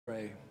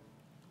Pray.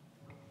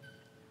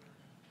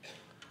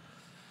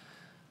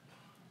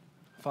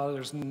 Father,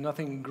 there's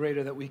nothing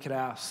greater that we could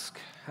ask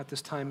at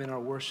this time in our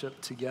worship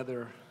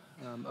together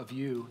of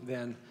you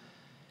than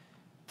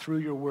through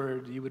your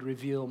word you would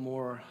reveal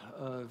more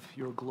of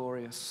your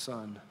glorious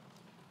Son.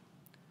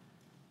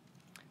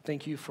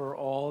 Thank you for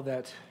all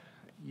that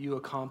you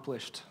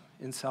accomplished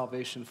in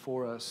salvation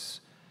for us.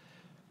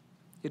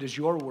 It is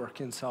your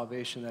work in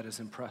salvation that is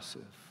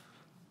impressive.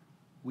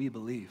 We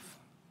believe.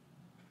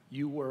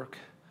 You work,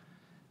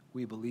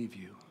 we believe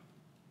you.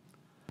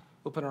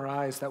 Open our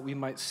eyes that we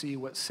might see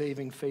what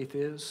saving faith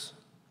is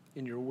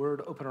in your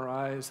word. Open our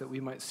eyes that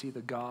we might see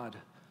the God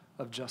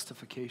of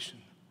justification.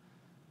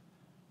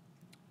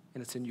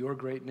 And it's in your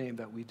great name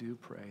that we do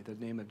pray, the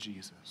name of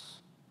Jesus.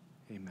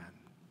 Amen.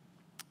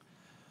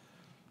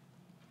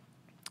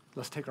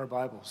 Let's take our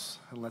Bibles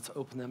and let's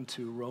open them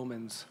to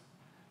Romans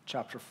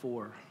chapter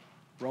 4.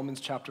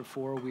 Romans chapter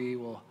 4, we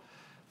will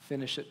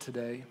finish it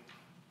today.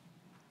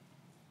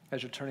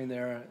 As you're turning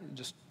there, I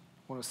just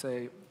want to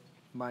say,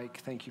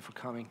 Mike, thank you for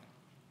coming.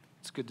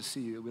 It's good to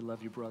see you. We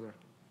love you, brother.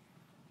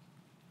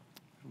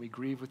 We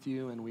grieve with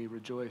you and we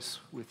rejoice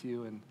with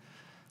you in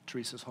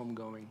Teresa's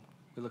homegoing.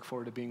 We look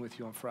forward to being with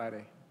you on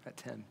Friday at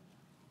 10.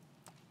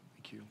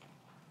 Thank you.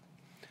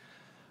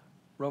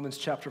 Romans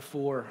chapter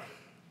 4,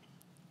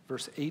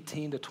 verse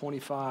 18 to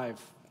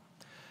 25.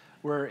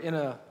 We're in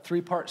a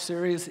three-part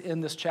series in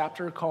this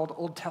chapter called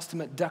Old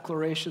Testament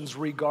Declarations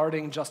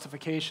Regarding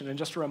Justification. And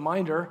just a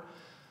reminder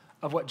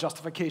of what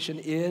justification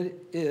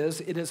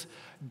is. It is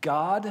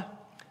God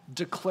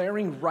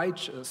declaring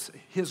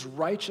his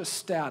righteous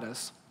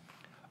status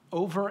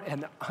over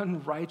an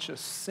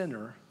unrighteous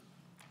sinner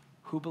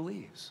who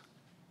believes.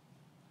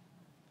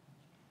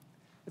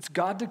 It's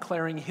God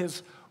declaring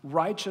his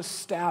righteous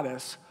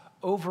status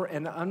over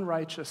an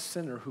unrighteous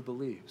sinner who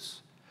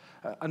believes.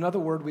 Another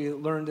word we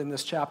learned in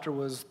this chapter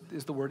is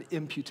the word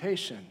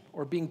imputation,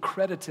 or being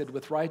credited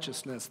with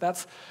righteousness.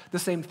 That's the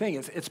same thing.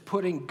 It's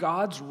putting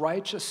God's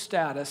righteous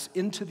status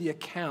into the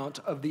account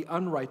of the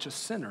unrighteous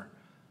sinner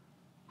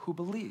who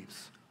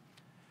believes.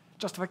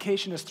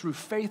 Justification is through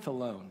faith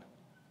alone,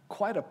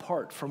 quite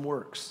apart from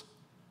works.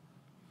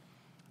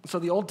 So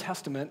the Old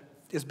Testament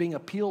is being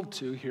appealed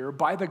to here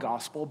by the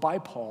gospel, by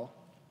Paul,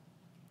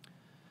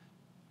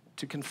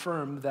 to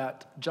confirm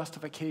that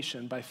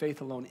justification by faith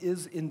alone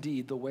is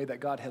indeed the way that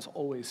God has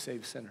always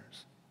saved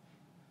sinners.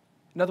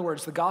 In other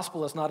words, the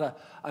gospel is not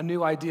a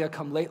new idea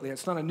come lately.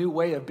 It's not a new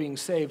way of being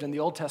saved, and the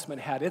Old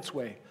Testament had its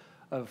way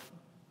of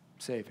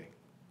saving.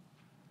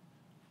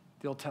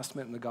 The Old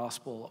Testament and the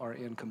gospel are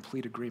in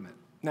complete agreement.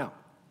 Now,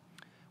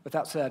 with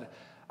that said,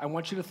 I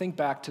want you to think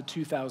back to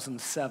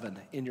 2007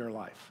 in your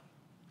life.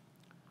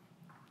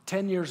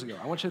 10 years ago.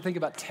 I want you to think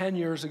about 10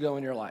 years ago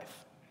in your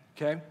life,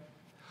 okay?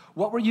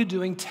 What were you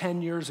doing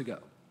 10 years ago?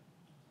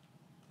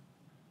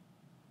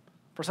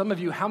 For some of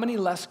you, how many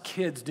less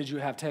kids did you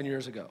have 10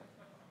 years ago?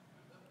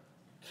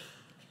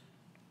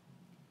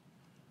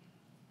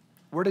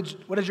 What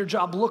did your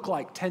job look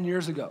like 10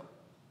 years ago?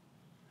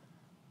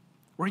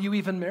 Were you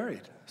even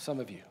married, some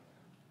of you?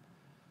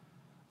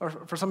 Or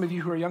for some of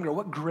you who are younger,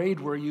 what grade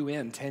were you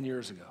in 10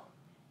 years ago?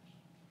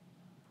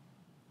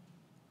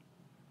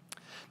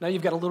 Now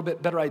you've got a little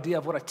bit better idea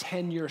of what a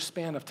 10-year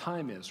span of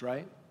time is,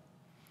 right?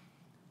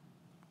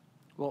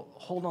 Well,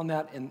 hold on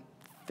that and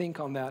think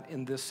on that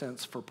in this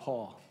sense for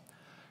Paul.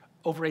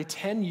 Over a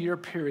 10-year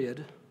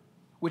period,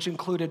 which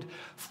included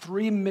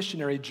 3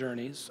 missionary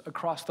journeys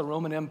across the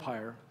Roman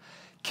Empire,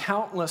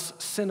 countless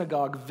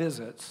synagogue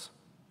visits,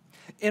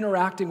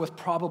 interacting with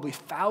probably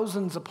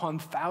thousands upon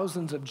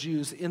thousands of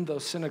Jews in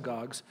those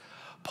synagogues,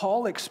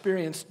 Paul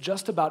experienced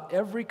just about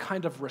every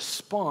kind of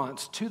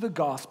response to the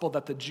gospel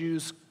that the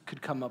Jews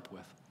could come up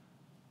with.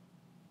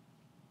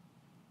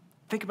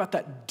 Think about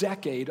that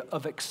decade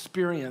of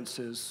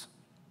experiences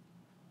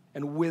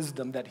and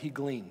wisdom that he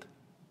gleaned.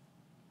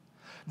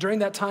 During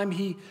that time,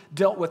 he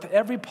dealt with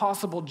every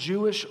possible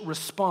Jewish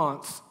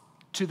response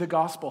to the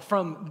gospel,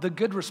 from the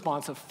good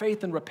response of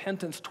faith and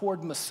repentance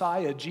toward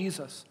Messiah,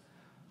 Jesus,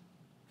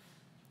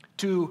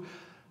 to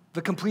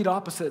the complete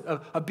opposite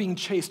of being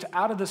chased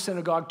out of the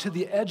synagogue to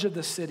the edge of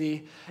the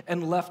city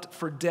and left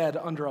for dead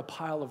under a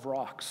pile of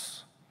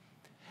rocks.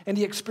 And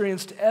he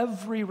experienced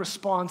every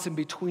response in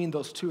between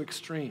those two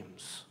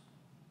extremes.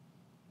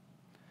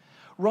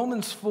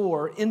 Romans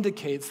 4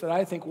 indicates that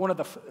I think one of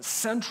the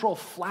central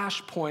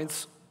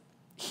flashpoints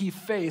he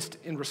faced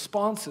in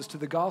responses to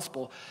the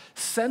gospel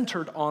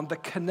centered on the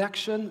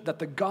connection that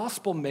the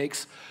gospel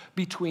makes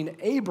between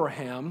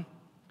Abraham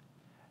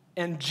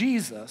and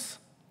Jesus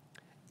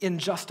in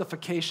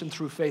justification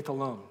through faith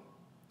alone.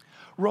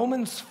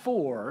 Romans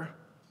 4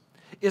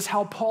 is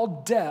how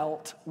Paul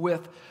dealt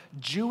with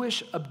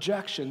Jewish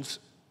objections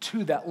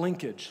to that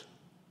linkage.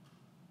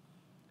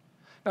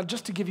 Now,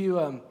 just to give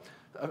you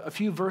a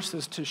few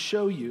verses to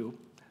show you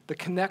the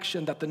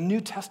connection that the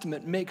New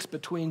Testament makes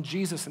between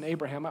Jesus and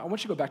Abraham, I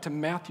want you to go back to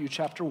Matthew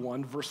chapter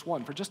 1, verse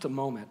 1 for just a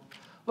moment.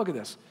 Look at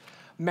this.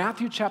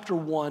 Matthew chapter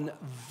 1,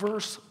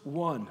 verse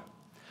 1.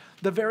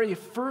 The very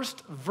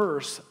first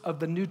verse of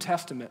the New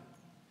Testament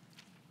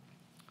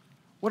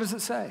What does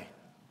it say?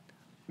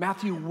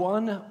 Matthew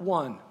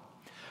 1:1.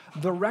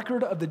 The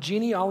record of the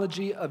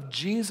genealogy of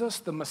Jesus,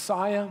 the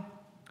Messiah.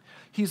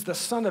 He's the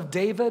son of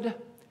David.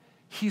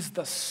 He's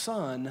the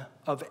son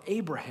of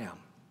Abraham.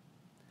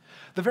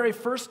 The very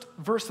first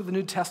verse of the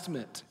New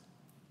Testament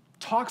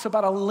talks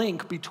about a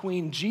link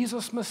between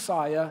Jesus,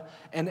 Messiah,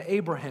 and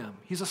Abraham.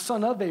 He's a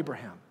son of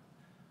Abraham.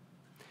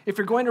 If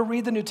you're going to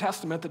read the New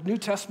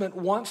Testament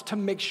wants to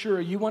make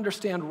sure you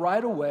understand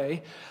right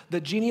away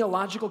the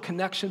genealogical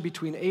connection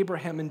between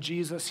Abraham and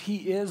Jesus.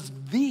 He is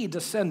the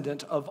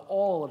descendant of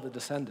all of the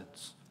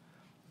descendants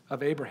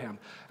of Abraham.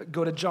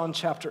 Go to John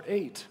chapter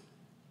 8,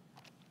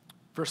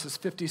 verses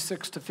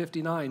 56 to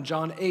 59.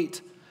 John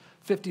 8,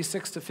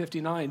 56 to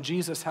 59.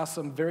 Jesus has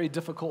some very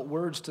difficult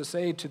words to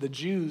say to the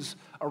Jews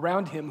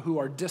around him who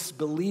are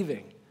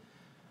disbelieving.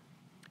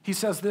 He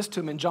says this to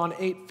them in John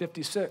 8,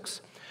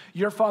 56.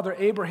 Your father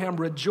Abraham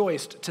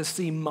rejoiced to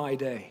see my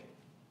day,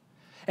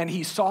 and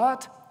he saw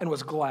it and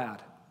was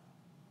glad.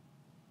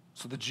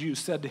 So the Jews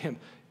said to him,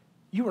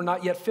 you are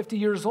not yet 50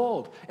 years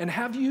old, and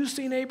have you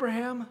seen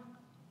Abraham?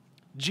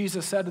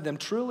 Jesus said to them,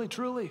 truly,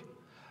 truly,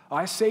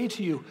 I say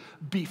to you,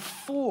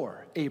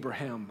 before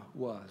Abraham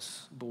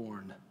was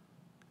born,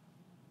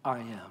 I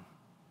am.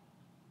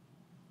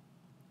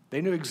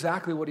 They knew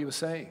exactly what he was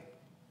saying,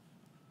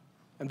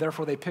 and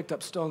therefore they picked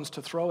up stones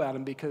to throw at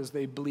him because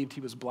they believed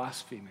he was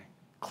blaspheming,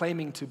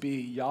 claiming to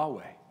be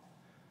Yahweh,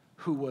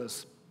 who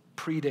was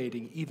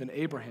predating even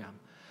Abraham.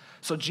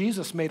 So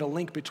Jesus made a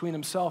link between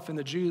himself and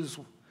the Jews.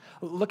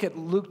 Look at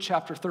Luke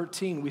chapter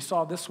 13. We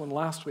saw this one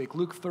last week.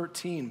 Luke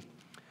 13,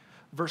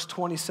 verse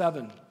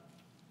 27.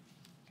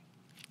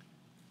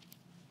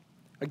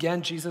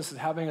 Again, Jesus is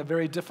having a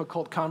very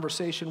difficult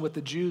conversation with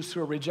the Jews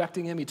who are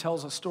rejecting him. He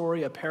tells a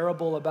story, a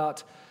parable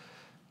about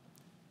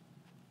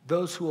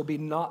those who will be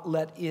not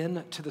let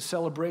in to the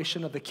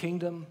celebration of the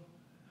kingdom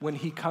when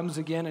he comes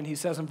again. And he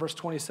says in verse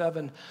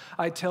 27,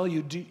 I tell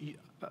you,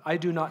 I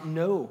do not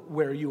know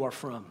where you are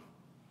from.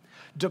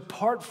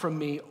 Depart from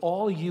me,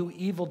 all you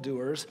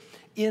evildoers,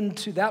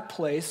 into that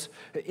place.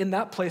 In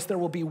that place there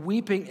will be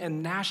weeping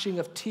and gnashing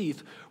of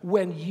teeth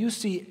when you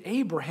see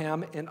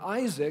Abraham and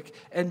Isaac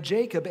and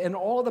Jacob and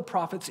all the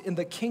prophets in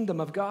the kingdom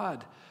of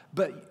God,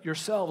 but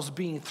yourselves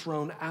being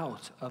thrown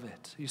out of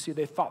it. You see,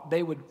 they thought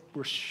they were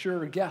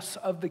sure guests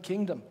of the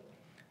kingdom.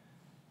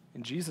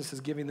 And Jesus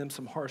is giving them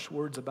some harsh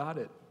words about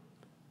it.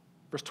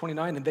 Verse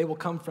 29, and they will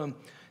come from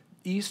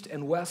east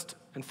and west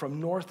and from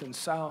north and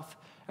south,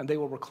 and they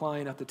will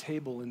recline at the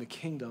table in the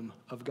kingdom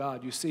of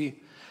God. You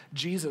see,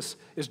 Jesus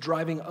is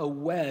driving a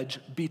wedge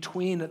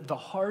between the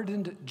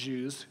hardened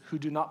Jews who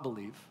do not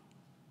believe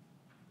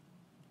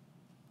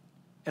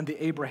and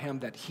the Abraham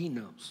that he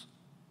knows.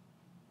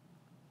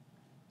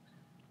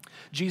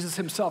 Jesus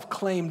himself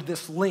claimed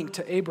this link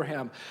to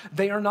Abraham.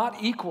 They are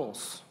not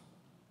equals,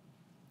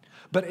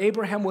 but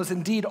Abraham was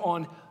indeed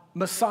on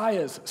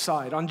Messiah's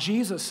side, on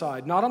Jesus'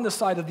 side, not on the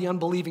side of the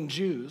unbelieving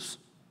Jews.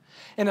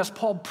 And as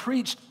Paul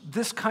preached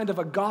this kind of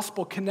a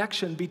gospel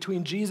connection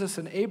between Jesus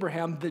and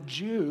Abraham, the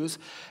Jews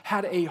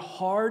had a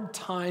hard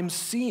time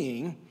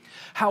seeing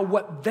how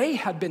what they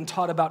had been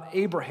taught about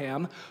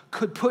Abraham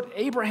could put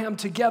Abraham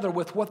together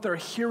with what they're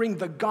hearing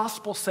the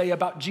gospel say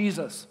about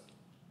Jesus.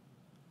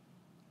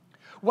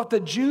 What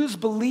the Jews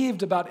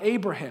believed about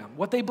Abraham,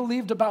 what they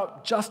believed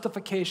about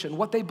justification,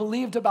 what they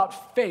believed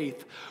about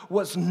faith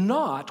was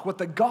not what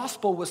the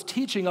gospel was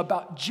teaching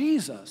about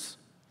Jesus,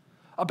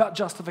 about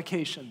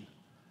justification,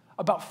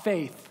 about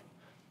faith,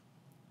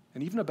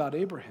 and even about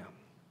Abraham.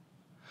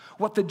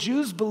 What the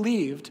Jews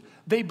believed,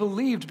 they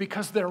believed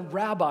because their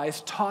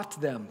rabbis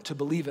taught them to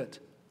believe it.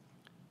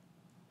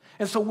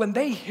 And so when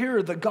they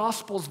hear the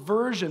gospel's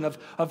version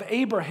of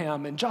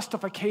Abraham and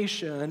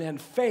justification and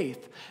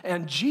faith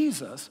and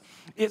Jesus,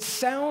 it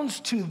sounds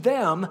to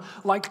them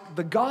like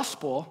the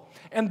gospel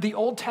and the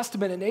Old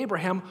Testament and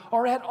Abraham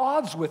are at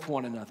odds with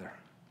one another.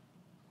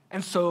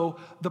 And so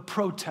the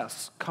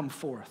protests come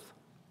forth.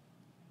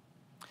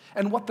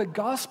 And what the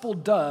gospel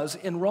does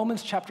in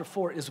Romans chapter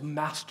 4 is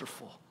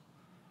masterful.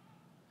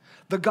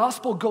 The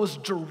gospel goes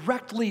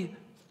directly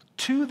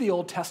to the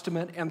Old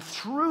Testament and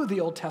through the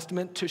Old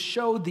Testament to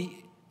show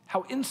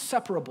how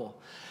inseparable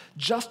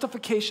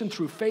justification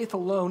through faith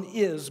alone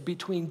is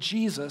between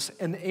Jesus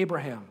and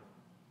Abraham.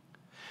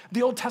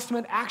 The Old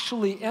Testament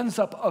actually ends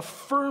up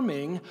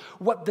affirming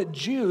what the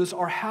Jews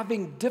are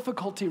having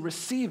difficulty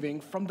receiving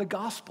from the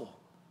gospel.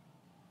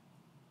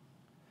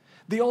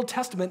 The Old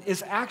Testament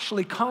is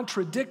actually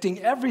contradicting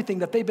everything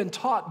that they've been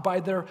taught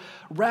by their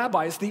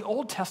rabbis. The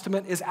Old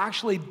Testament is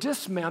actually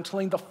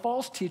dismantling the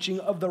false teaching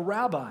of the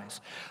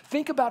rabbis.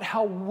 Think about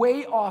how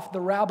way off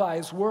the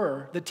rabbis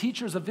were, the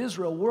teachers of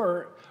Israel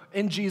were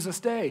in Jesus'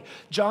 day.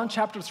 John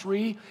chapter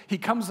 3,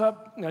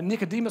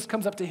 Nicodemus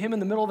comes up to him in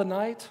the middle of the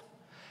night,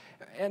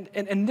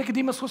 and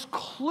Nicodemus was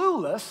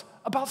clueless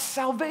about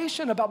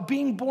salvation, about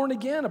being born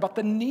again, about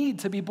the need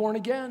to be born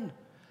again.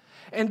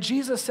 And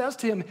Jesus says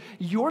to him,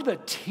 you're the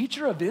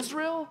teacher of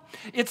Israel?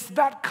 It's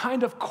that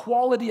kind of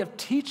quality of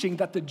teaching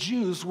that the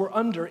Jews were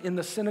under in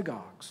the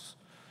synagogues.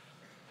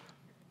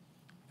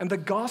 And the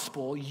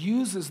gospel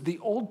uses the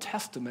Old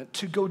Testament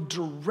to go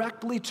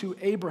directly to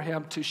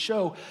Abraham to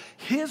show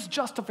his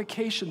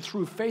justification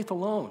through faith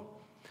alone,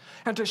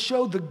 and to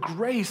show the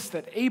grace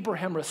that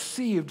Abraham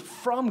received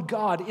from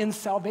God in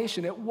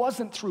salvation. It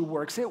wasn't through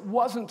works. It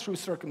wasn't through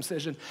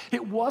circumcision.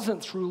 It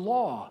wasn't through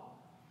law.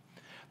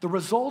 The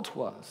result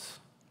was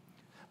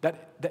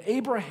that the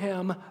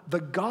Abraham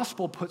the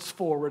gospel puts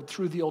forward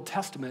through the Old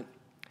Testament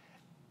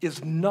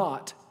is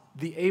not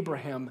the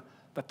Abraham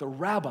that the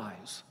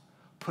rabbis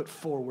put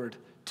forward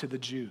to the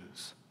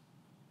Jews.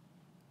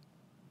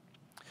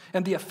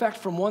 And the effect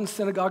from one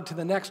synagogue to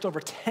the next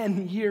over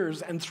 10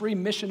 years and 3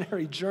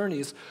 missionary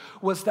journeys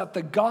was that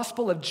the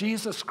gospel of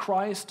Jesus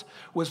Christ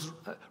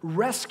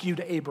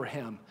rescued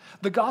Abraham.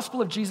 The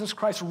gospel of Jesus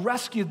Christ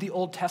rescued the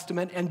Old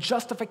Testament and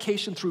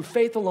justification through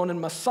faith alone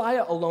and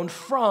Messiah alone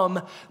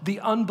from the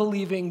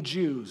unbelieving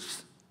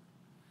Jews.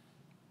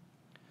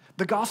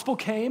 The gospel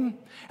came,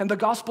 and the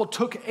gospel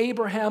took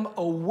Abraham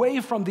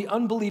away from the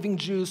unbelieving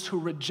Jews who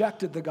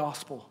rejected the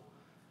gospel.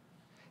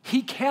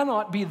 He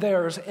cannot be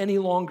theirs any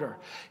longer.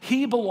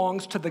 He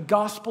belongs to the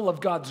gospel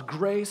of God's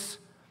grace,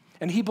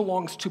 and he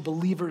belongs to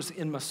believers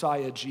in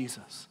Messiah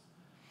Jesus.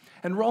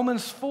 And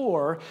Romans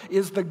 4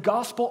 is the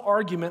gospel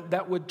argument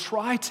that would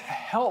try to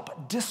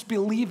help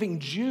disbelieving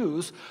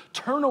Jews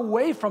turn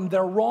away from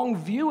their wrong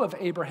view of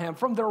Abraham,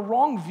 from their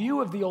wrong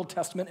view of the Old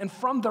Testament, and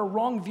from their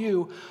wrong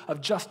view of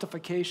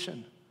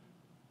justification.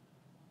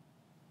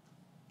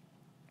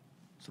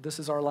 So this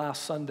is our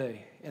last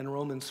Sunday in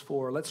Romans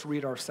 4. Let's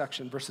read our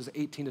section, verses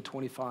 18 to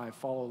 25.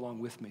 Follow along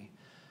with me.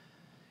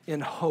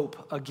 In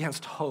hope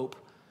against hope,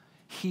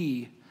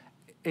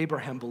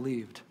 Abraham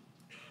believed,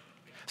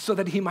 so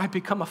that he might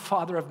become a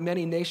father of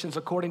many nations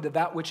according to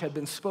that which had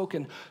been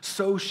spoken,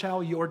 so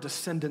shall your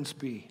descendants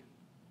be.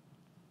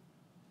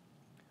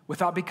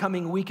 Without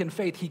becoming weak in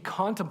faith, he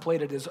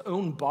contemplated his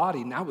own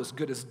body, now as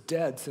good as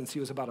dead since he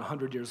was about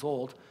 100 years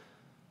old,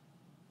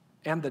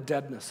 and the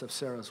deadness of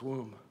Sarah's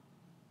womb.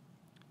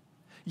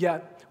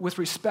 Yet, with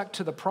respect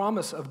to the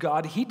promise of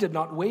God, he did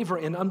not waver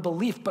in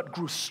unbelief, but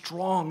grew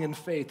strong in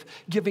faith,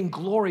 giving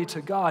glory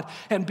to God,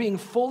 and being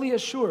fully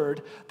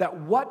assured that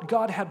what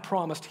God had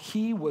promised,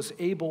 he was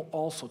able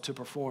also to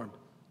perform.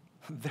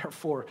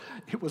 Therefore,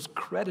 it was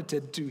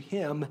credited to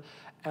him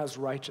as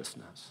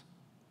righteousness.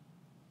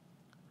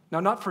 Now,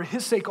 not for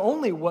his sake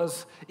only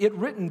was it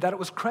written that it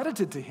was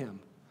credited to him,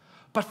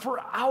 but for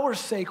our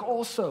sake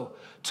also,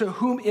 to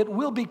whom it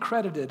will be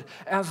credited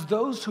as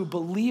those who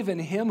believe in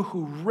him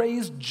who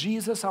raised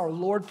Jesus our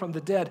Lord from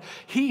the dead,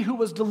 he who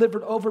was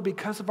delivered over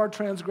because of our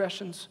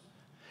transgressions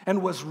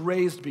and was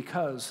raised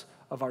because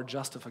of our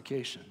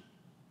justification.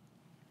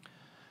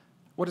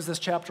 What is this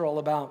chapter all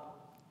about?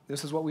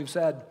 This is what we've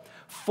said.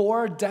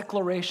 4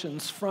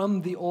 declarations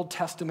from the Old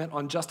Testament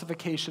on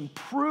justification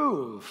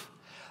prove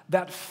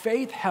that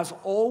faith has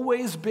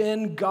always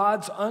been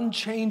God's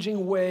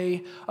unchanging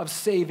way of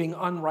saving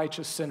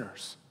unrighteous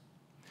sinners.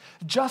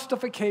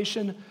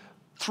 Justification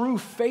through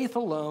faith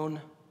alone,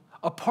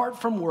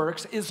 apart from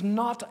works, is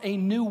not a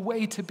new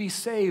way to be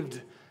saved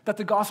that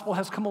the gospel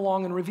has come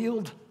along and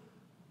revealed.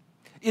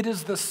 It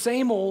is the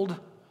same old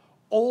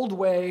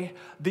way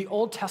the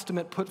Old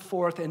Testament put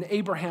forth, and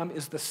Abraham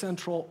is the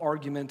central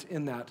argument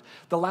in that.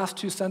 The last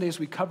 2 Sundays,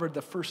 we covered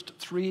the first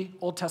 3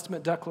 Old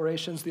Testament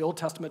declarations. The Old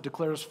Testament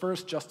declares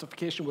first,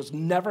 justification was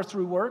never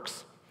through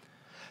works.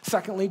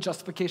 Secondly,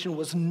 justification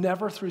was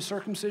never through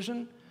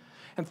circumcision.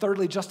 And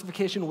thirdly,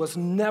 justification was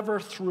never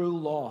through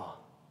law.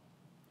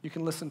 You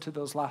can listen to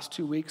those last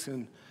 2 weeks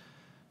and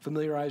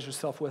familiarize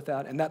yourself with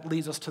that. And that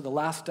leads us to the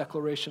last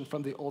declaration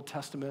from the Old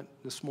Testament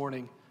this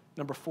morning.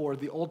 Number 4,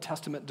 the Old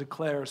Testament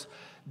declares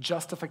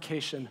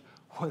justification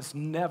was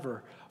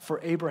never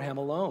for Abraham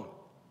alone.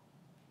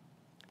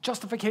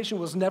 Justification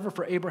was never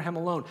for Abraham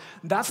alone.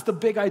 That's the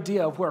big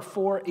idea of where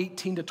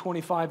 4:18 to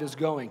 25 is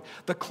going.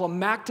 The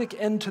climactic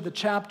end to the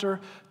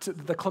chapter,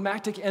 the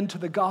climactic end to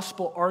the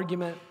gospel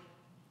argument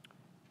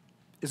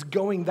is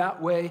going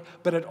that way,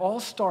 but it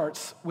all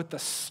starts with the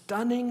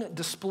stunning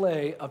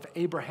display of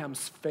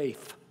Abraham's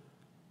faith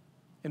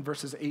in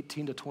verses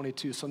 18 to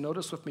 22. So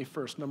notice with me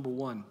first, number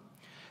 1.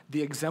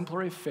 The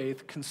exemplary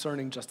faith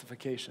concerning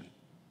justification.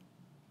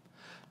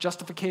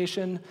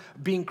 Justification,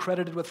 being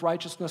credited with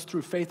righteousness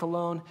through faith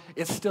alone,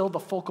 is still the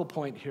focal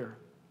point here.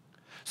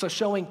 So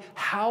showing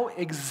how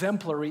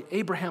exemplary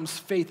Abraham's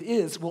faith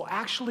is will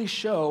actually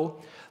show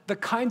the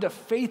kind of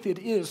faith it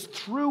is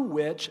through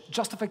which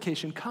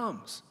justification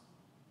comes.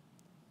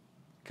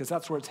 Because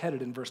that's where it's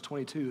headed in verse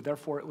 22.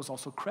 Therefore, it was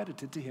also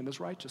credited to him as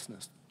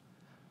righteousness.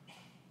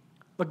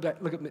 Look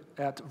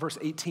at verse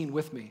 18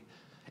 with me.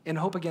 In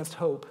hope against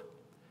hope,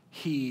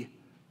 he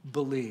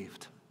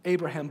believed.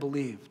 Abraham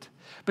believed.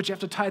 But you have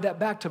to tie that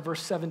back to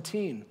verse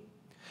 17.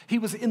 He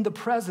was in the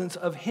presence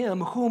of him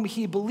whom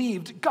he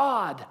believed,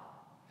 God.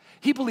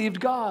 He believed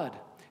God.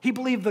 He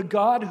believed the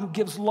God who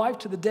gives life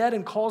to the dead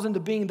and calls into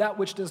being that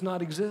which does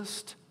not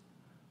exist.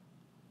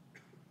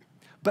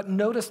 But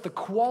notice the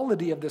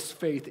quality of this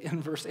faith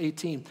in verse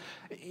 18.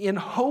 In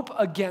hope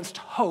against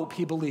hope,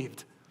 he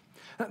believed.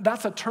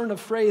 That's a turn of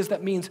phrase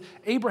that means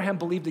Abraham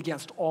believed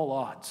against all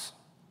odds.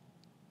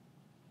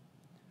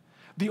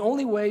 The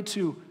only way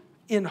to,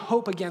 in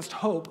hope against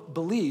hope,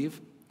 believe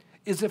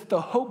is if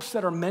the hopes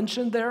that are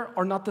mentioned there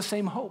are not the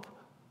same hope.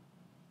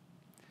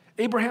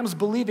 Abraham's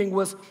believing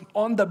was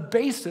on the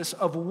basis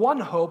of one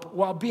hope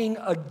while being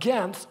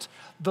against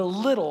the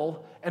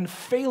little and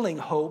failing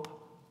hope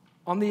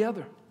on the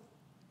other.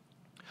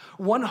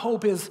 One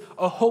hope is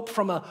a hope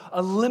from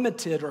a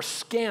limited or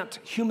scant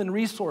human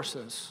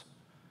resources,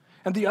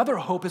 and the other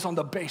hope is on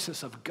the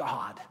basis of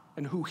God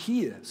and who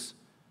He is.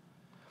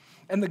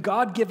 And the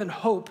God-given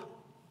hope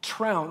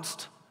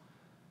trounced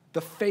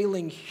the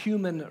failing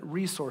human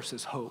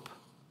resources hope.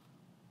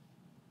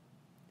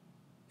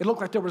 It looked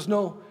like there was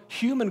no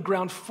human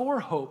ground for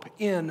hope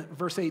in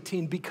verse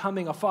 18,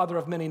 becoming a father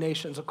of many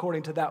nations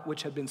according to that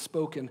which had been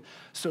spoken,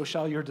 so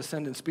shall your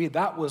descendants be.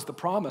 That was the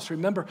promise.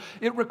 Remember,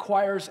 it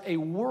requires a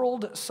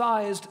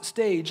world-sized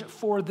stage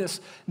for this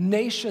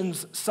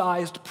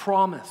nations-sized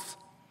promise.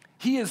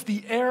 He is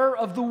the heir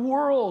of the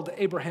world,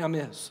 Abraham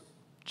is.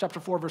 Chapter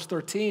 4, verse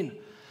 13.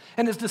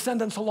 And his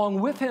descendants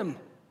along with him.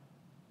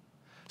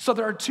 So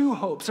there are two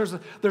hopes.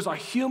 There's a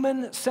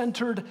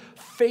human-centered,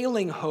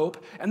 failing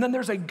hope, and then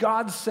there's a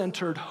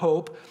God-centered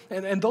hope,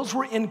 and those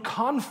were in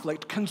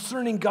conflict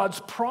concerning God's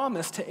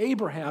promise to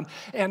Abraham.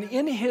 And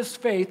in his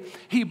faith,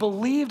 he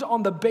believed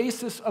on the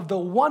basis of the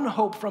one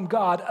hope from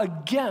God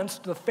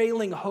against the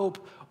failing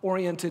hope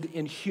oriented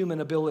in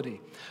human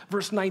ability.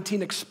 Verse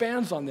 19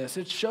 expands on this.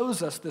 It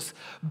shows us this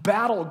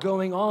battle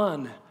going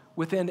on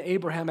within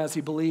Abraham as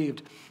he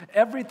believed.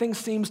 Everything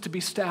seems to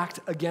be stacked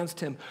against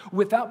him.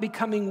 Without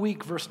becoming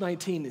weak, verse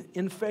 19,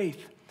 in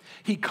faith,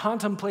 he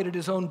contemplated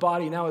his own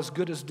body, now as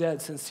good as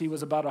dead, since he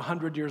was about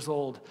 100 years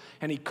old,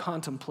 and he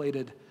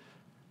contemplated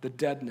the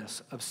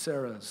deadness of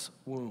Sarah's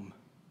womb.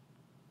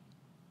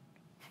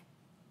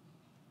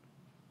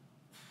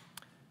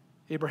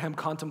 Abraham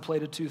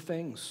contemplated two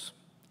things: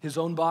 his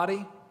own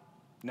body,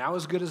 now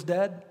as good as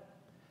dead,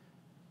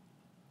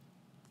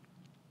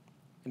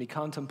 and he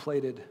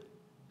contemplated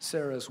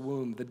Sarah's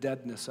womb, the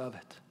deadness of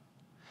it.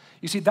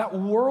 You see, that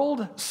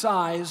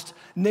world-sized,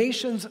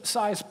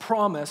 nation-sized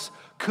promise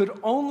could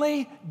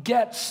only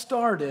get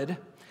started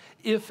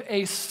if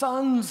a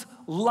son's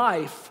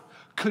life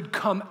could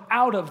come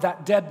out of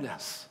that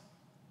deadness.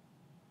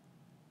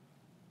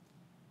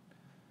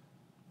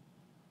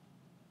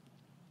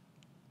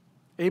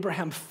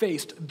 Abraham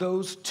faced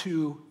those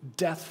two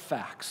death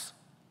facts.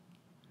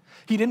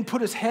 He didn't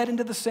put his head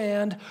into the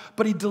sand,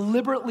 but he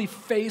deliberately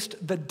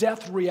faced the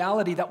death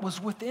reality that was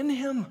within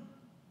him.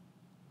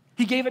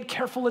 He gave it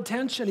careful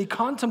attention. He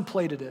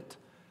contemplated it.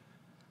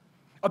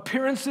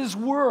 Appearances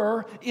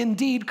were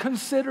indeed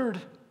considered.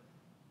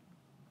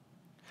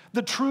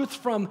 The truth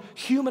from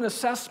human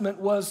assessment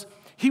was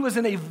he was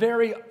in a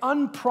very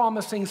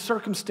unpromising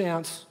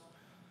circumstance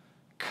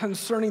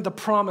concerning the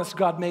promise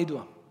God made to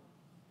him.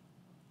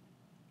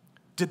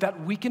 Did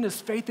that weaken his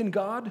faith in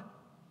God?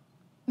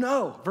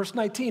 No. Verse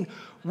 19,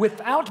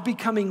 without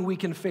becoming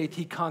weak in faith,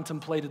 he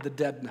contemplated the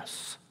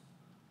deadness.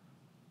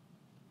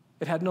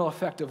 It had no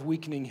effect of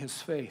weakening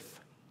his faith.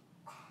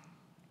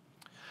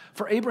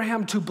 For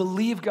Abraham to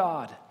believe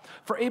God,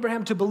 for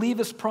Abraham to believe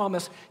his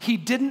promise, he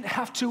didn't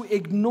have to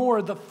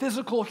ignore the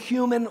physical,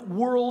 human,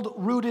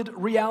 world-rooted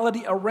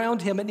reality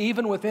around him and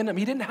even within him.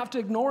 He didn't have to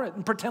ignore it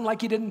and pretend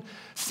like he didn't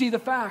see the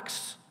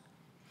facts.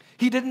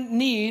 He didn't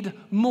need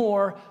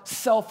more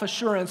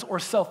self-assurance or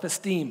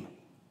self-esteem.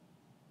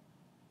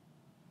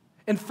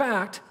 In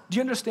fact, do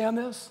you understand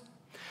this?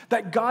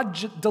 That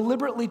God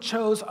deliberately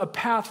chose a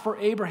path for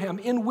Abraham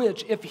in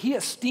which, if he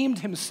esteemed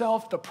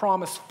himself, the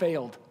promise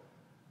failed.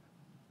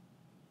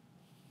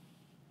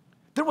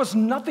 There was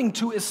nothing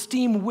to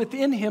esteem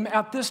within him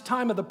at this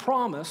time of the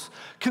promise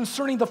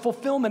concerning the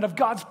fulfillment of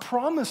God's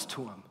promise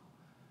to him.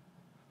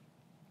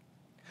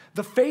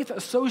 The faith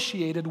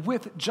associated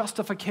with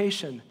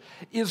justification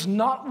is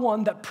not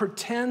one that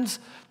pretends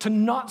to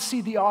not see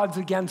the odds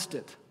against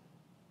it.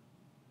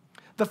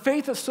 The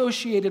faith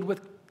associated with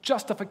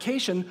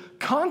justification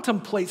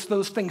contemplates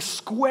those things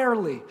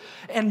squarely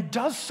and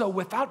does so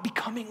without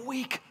becoming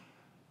weak.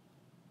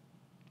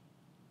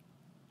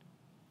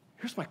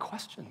 Here's my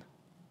question.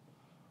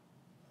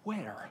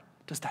 Where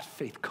does that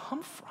faith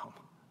come from?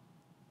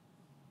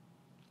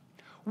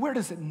 Where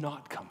does it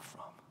not come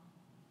from?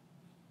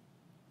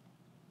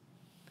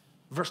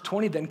 Verse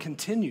 20 then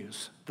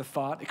continues the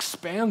thought,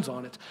 expands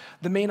on it.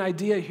 The main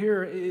idea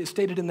here is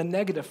stated in the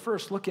negative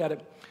first. Look at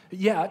it.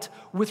 Yet,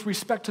 with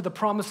respect to the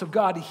promise of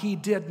God, he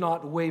did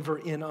not waver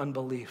in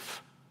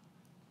unbelief.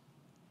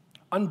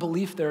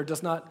 Unbelief there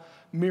does not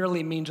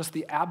merely mean just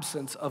the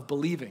absence of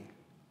believing.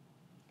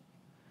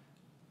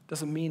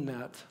 Doesn't mean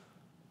that.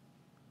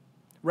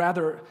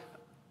 Rather,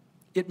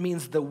 it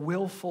means the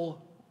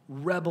willful,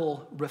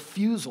 rebel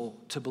refusal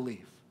to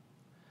believe.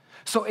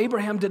 So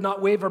Abraham did not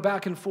waver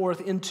back and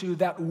forth into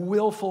that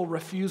willful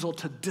refusal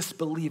to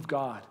disbelieve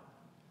God.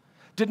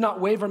 Did not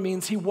waver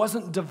means he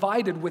wasn't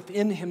divided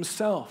within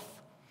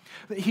himself.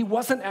 He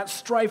wasn't at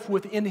strife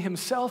within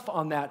himself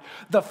on that.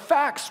 The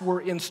facts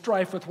were in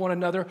strife with one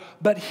another,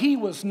 but he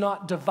was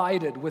not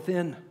divided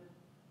within.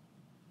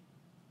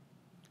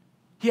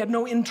 He had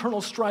no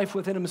internal strife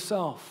within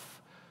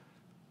himself.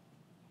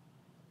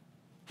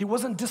 He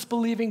wasn't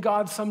disbelieving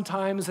God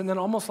sometimes and then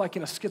almost like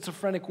in a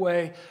schizophrenic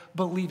way,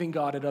 believing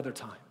God at other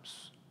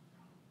times.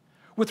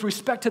 With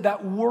respect to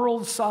that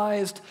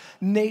world-sized,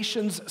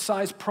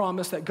 nation-sized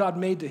promise that God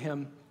made to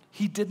him,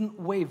 he didn't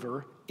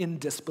waver in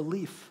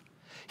disbelief.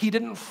 He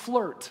didn't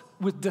flirt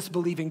with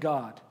disbelieving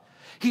God.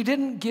 He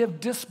didn't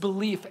give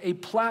disbelief a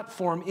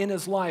platform in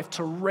his life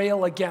to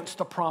rail against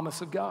the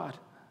promise of God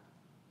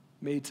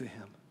made to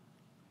him.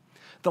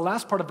 The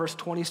last part of verse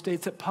 20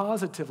 states it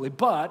positively,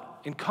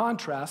 but in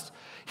contrast,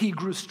 he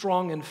grew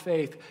strong in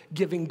faith,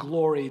 giving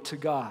glory to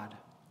God.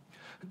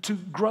 To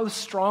grow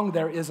strong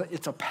there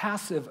it's a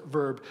passive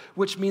verb,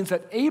 which means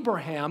that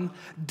Abraham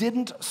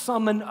didn't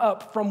summon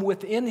up from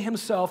within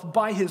himself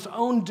by his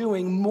own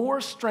doing more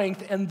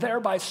strength and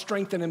thereby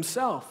strengthen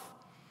himself.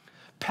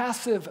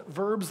 Passive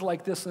verbs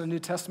like this in the New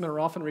Testament are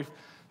often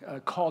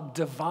called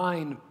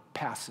divine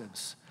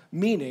passives,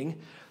 meaning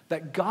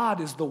that God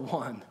is the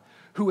one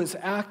who is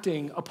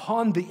acting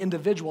upon the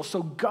individual.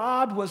 So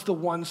God was the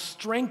one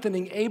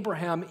strengthening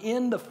Abraham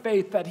in the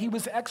faith that he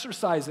was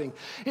exercising.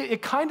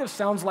 It kind of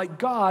sounds like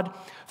God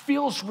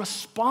feels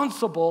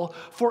responsible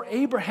for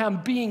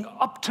Abraham being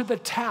up to the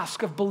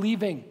task of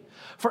believing,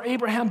 for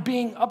Abraham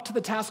being up to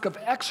the task of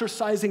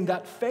exercising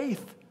that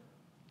faith.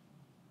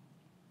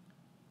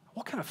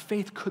 What kind of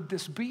faith could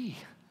this be?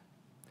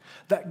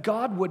 That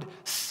God would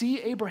see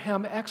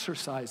Abraham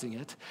exercising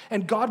it,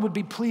 and God would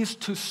be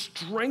pleased to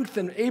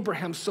strengthen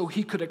Abraham so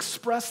he could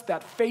express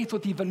that faith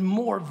with even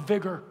more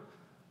vigor.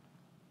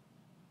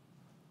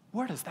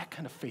 Where does that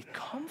kind of faith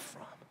come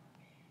from?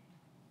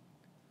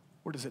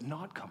 Where does it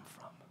not come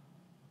from?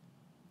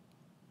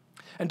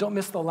 And don't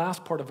miss the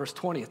last part of verse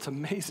 20. It's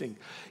amazing.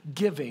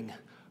 Giving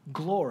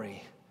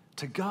glory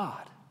to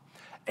God.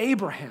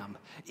 Abraham,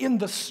 in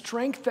the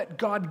strength that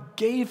God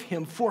gave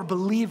him for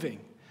believing,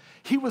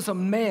 he was a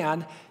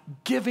man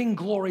giving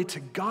glory to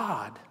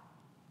God.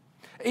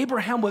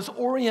 Abraham was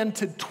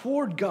oriented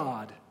toward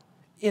God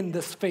in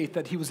this faith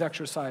that he was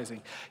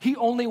exercising. He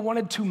only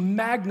wanted to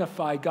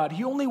magnify God.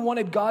 He only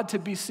wanted God to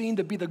be seen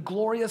to be the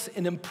glorious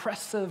and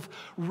impressive,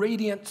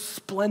 radiant,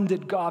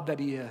 splendid God that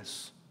he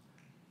is.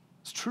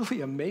 It's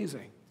truly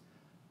amazing.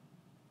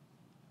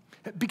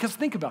 Because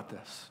think about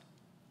this.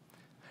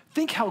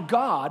 Think how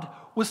God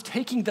was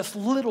taking this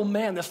little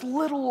man, this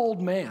little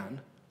old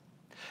man,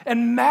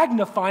 and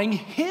magnifying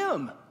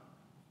him.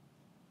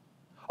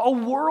 A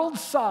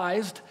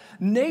world-sized,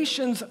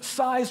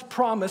 nation-sized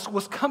promise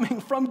was coming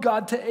from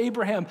God to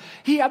Abraham.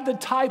 He had the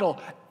title,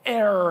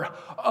 heir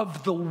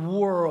of the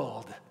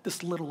world,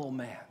 this little old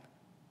man.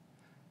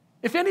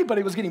 If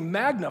anybody was getting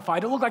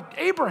magnified, it looked like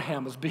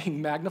Abraham was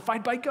being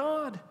magnified by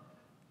God.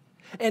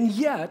 And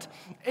yet,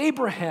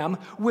 Abraham,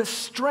 with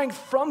strength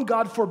from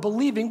God for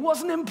believing,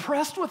 wasn't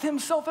impressed with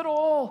himself at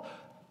all.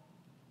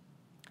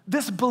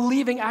 This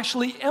believing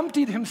actually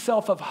emptied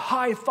himself of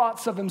high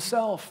thoughts of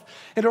himself.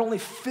 It only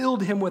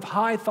filled him with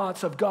high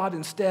thoughts of God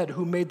instead,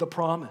 who made the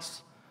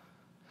promise.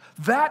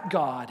 That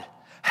God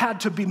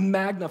had to be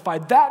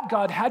magnified. That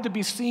God had to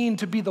be seen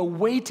to be the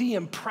weighty,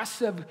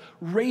 impressive,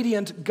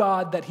 radiant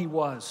God that he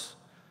was.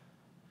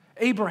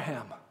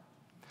 Abraham,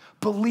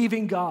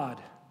 believing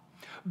God,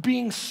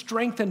 being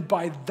strengthened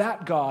by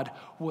that God,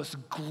 was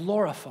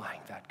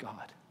glorifying that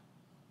God.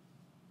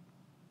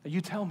 Now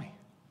you tell me,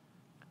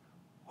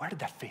 where did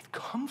that faith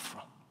come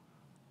from?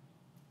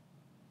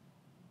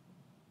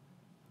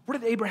 Where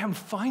did Abraham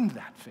find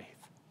that faith?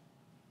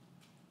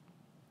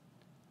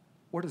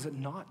 Where does it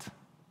not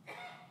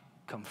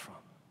come from?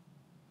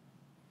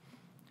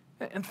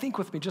 And think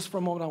with me just for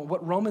a moment on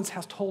what Romans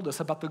has told us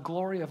about the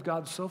glory of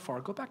God so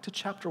far. Go back to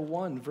chapter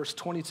 1, verse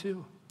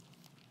 22.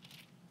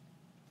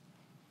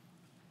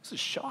 This is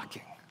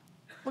shocking.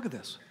 Look at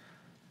this.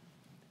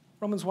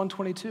 Romans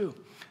 1:22.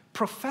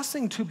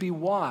 Professing to be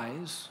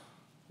wise,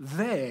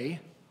 they,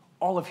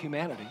 all of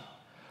humanity,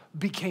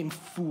 became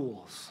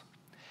fools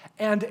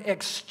and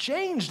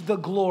exchanged the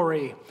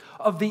glory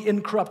of the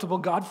incorruptible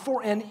God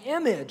for an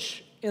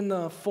image in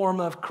the form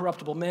of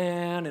corruptible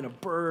man and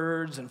of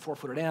birds and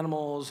four-footed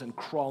animals and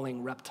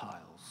crawling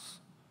reptiles.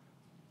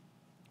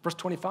 Verse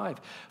 25,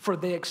 for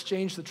they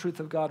exchanged the truth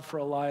of God for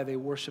a lie. They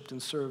worshiped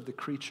and served the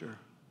creature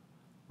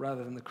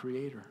rather than the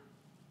Creator.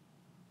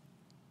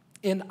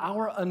 In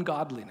our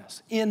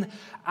ungodliness, in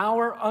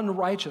our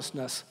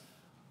unrighteousness,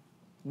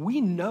 we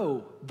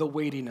know the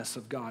weightiness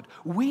of God.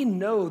 We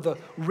know the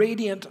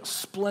radiant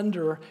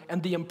splendor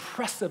and the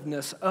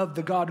impressiveness of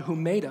the God who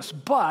made us.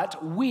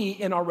 But we,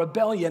 in our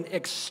rebellion,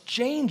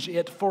 exchange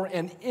it for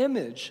an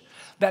image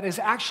that is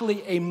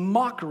actually a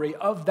mockery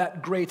of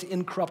that great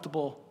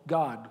incorruptible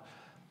God.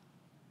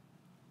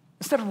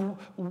 Instead of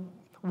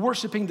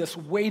worshiping this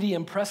weighty,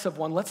 impressive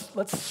one,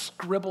 let's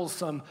scribble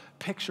some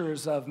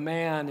pictures of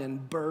man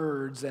and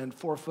birds and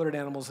four-footed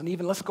animals, and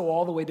even let's go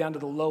all the way down to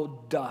the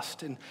low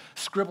dust and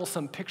scribble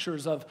some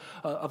pictures of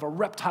a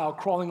reptile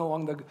crawling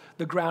along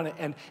the ground,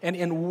 and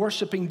in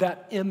worshiping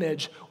that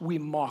image, we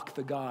mock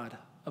the God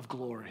of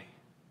glory.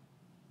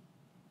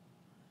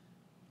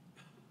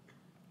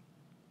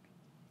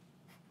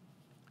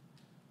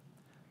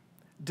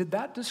 Did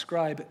that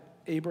describe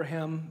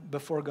Abraham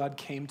before God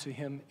came to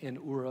him in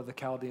Ur of the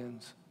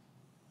Chaldeans?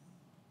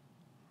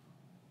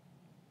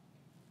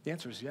 The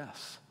answer is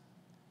yes.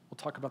 We'll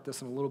talk about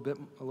this in a little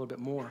bit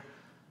more.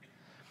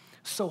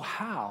 So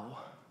how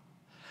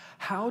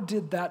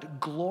did that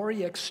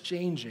glory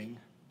exchanging,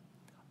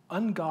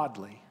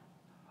 ungodly,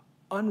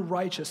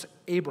 unrighteous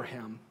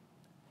Abraham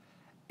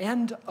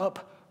end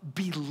up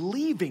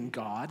believing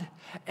God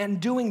and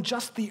doing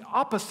just the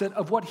opposite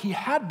of what he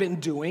had been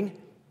doing,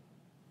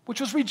 which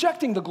was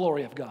rejecting the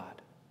glory of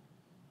God?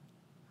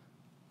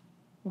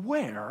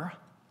 Where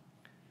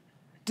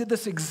did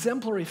this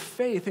exemplary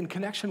faith in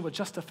connection with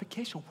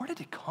justification, where did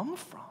it come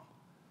from?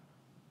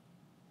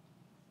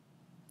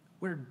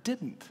 Where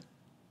didn't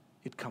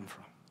it come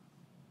from?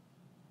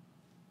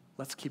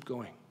 Let's keep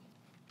going.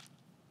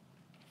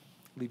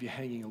 Leave you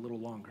hanging a little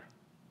longer.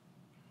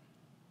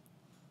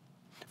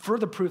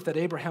 Further proof that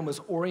Abraham was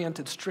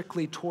oriented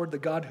strictly toward the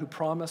God who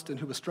promised and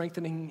who was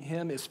strengthening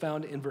him is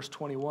found in verse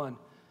 21.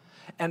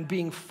 And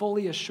being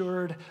fully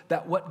assured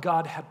that what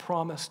God had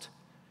promised,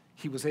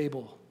 he was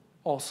able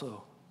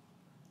also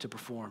to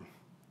perform.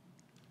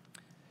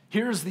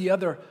 Here's the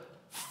other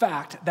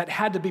fact that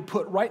had to be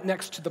put right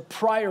next to the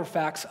prior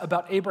facts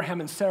about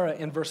Abraham and Sarah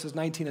in verses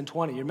 19 and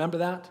 20. You remember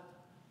that?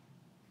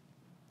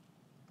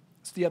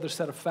 It's the other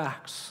set of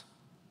facts.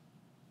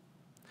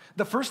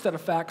 The first set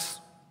of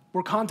facts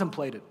were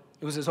contemplated.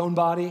 It was his own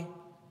body,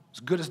 as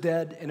good as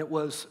dead, and it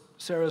was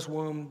Sarah's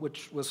womb,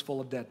 which was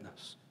full of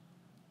deadness.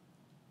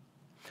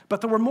 But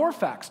there were more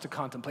facts to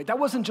contemplate. That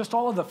wasn't just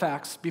all of the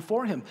facts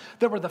before him.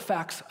 There were the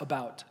facts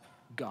about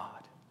God.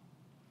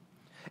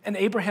 And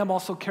Abraham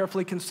also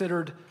carefully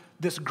considered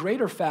this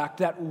greater fact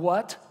that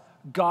what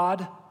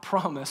God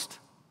promised,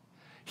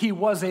 he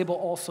was able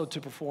also to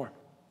perform.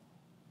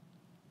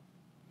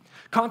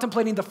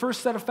 Contemplating the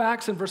first set of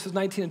facts in verses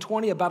 19 and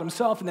 20 about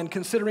himself, and then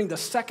considering the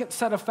second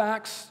set of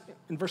facts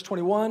in verse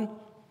 21,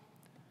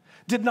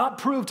 did not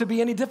prove to be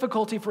any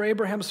difficulty for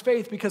Abraham's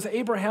faith, because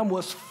Abraham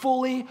was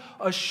fully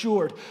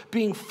assured,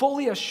 being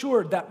fully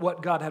assured that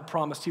what God had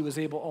promised he was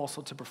able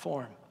also to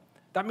perform.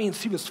 That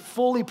means he was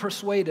fully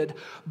persuaded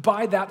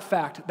by that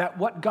fact that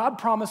what God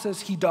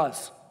promises, he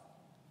does.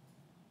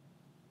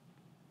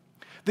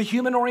 The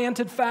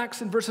human-oriented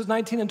facts in verses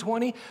 19 and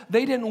 20,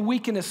 they didn't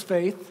weaken his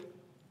faith,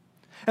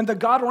 and the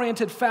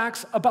God-oriented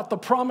facts about the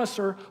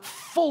promiser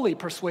fully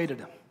persuaded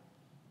him.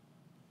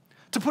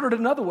 To put it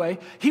another way,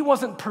 he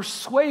wasn't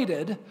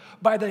persuaded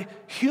by the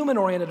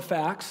human-oriented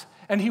facts,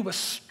 and he was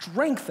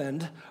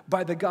strengthened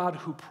by the God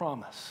who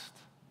promised.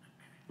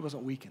 He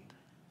wasn't weakened.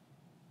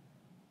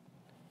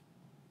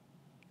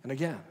 And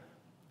again,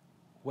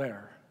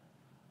 where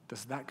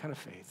does that kind of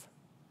faith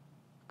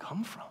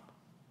come from?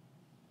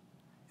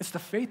 It's the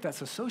faith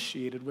that's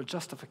associated with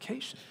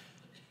justification.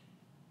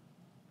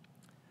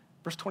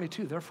 Verse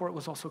 22, therefore it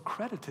was also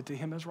credited to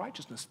him as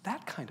righteousness.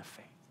 That kind of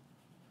faith.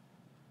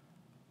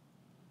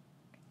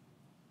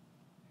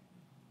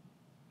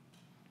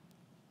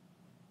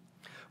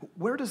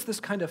 Where does this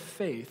kind of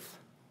faith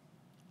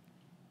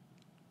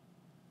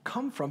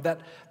come from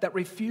that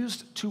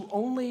refused to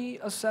only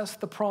assess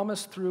the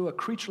promise through a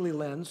creaturely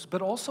lens,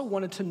 but also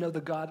wanted to know the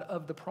God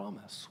of the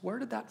promise? Where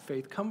did that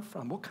faith come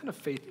from? What kind of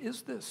faith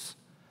is this?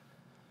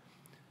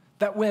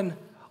 That when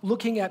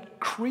looking at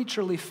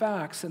creaturely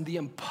facts and the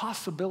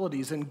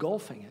impossibilities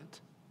engulfing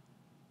it,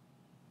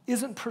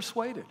 isn't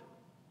persuaded,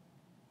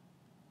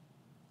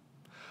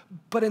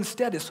 but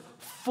instead is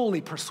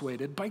fully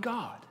persuaded by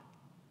God,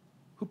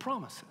 who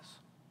promises.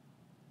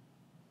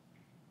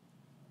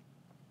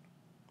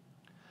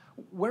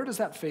 Where does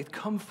that faith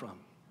come from?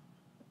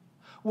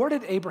 Where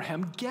did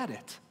Abraham get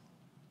it?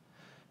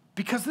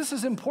 Because this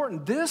is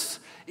important. This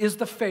is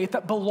the faith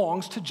that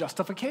belongs to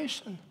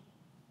justification.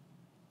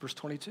 Verse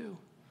 22.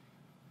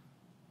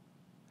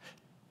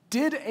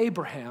 Did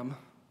Abraham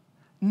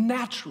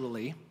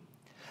naturally,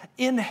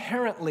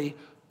 inherently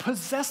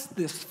possess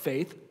this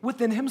faith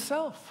within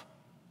himself?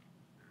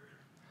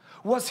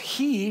 Was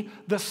he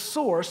the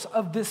source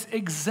of this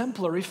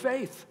exemplary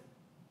faith?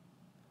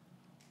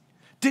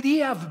 Did he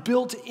have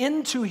built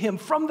into him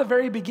from the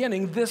very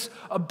beginning this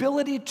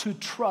ability to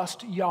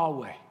trust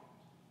Yahweh?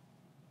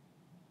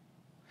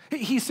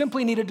 He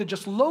simply needed to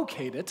just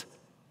locate it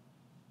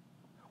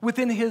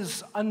within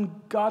his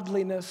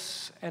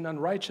ungodliness and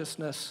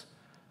unrighteousness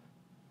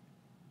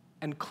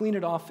and clean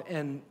it off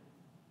and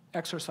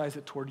exercise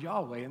it toward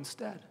Yahweh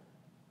instead.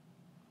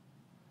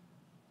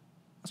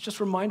 Let's just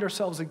remind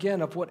ourselves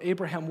again of what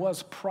Abraham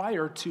was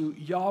prior to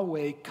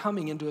Yahweh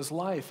coming into his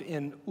life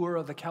in Ur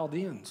of the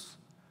Chaldeans,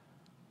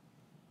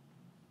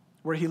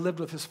 where he lived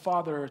with his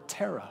father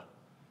Terah.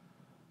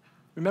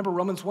 Remember,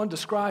 Romans 1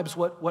 describes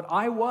what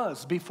I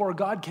was before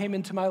God came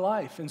into my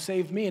life and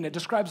saved me, and it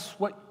describes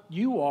what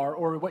you are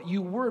or what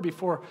you were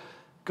before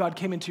God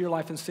came into your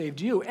life and saved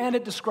you, and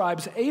it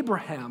describes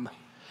Abraham.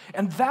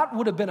 And that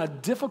would have been a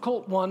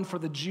difficult one for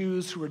the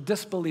Jews who were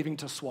disbelieving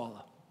to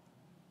swallow.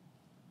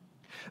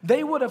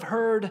 They would have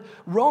heard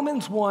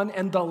Romans 1,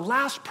 and the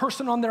last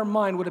person on their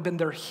mind would have been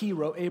their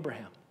hero,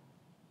 Abraham.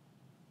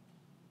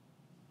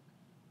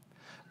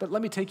 But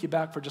let me take you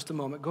back for just a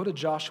moment. Go to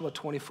Joshua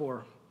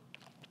 24.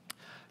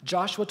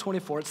 Joshua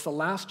 24, it's the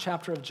last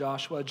chapter of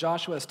Joshua.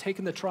 Joshua has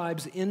taken the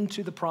tribes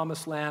into the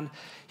promised land.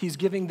 He's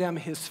giving them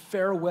his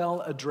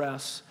farewell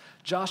address.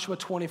 Joshua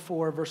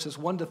 24, verses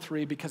 1 to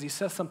 3, because he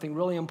says something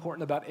really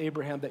important about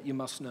Abraham that you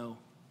must know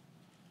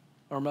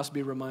or must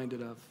be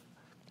reminded of.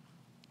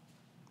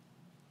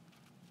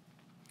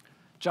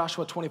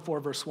 Joshua 24,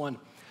 verse 1.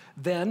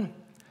 Then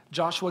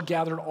Joshua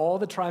gathered all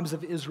the tribes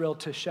of Israel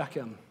to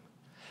Shechem.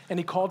 And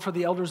he called for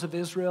the elders of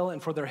Israel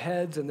and for their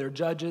heads and their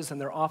judges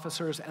and their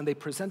officers, and they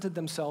presented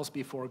themselves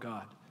before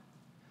God.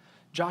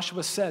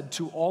 Joshua said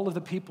to all of the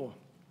people,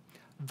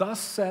 "Thus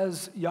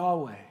says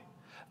Yahweh,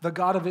 the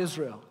God of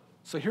Israel."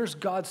 So here's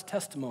God's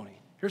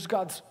testimony. Here's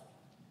God's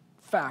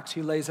facts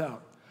he lays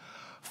out.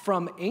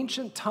 "From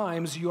ancient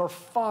times your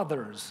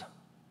fathers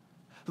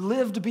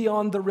lived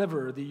beyond the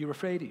river, the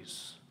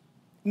Euphrates,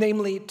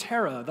 namely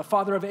Terah, the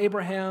father of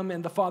Abraham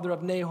and the father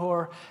of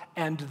Nahor,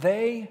 and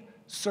they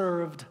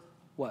served"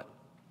 what?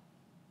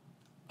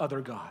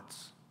 "Other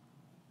gods.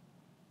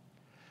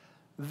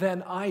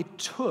 Then I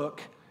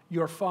took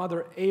your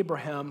father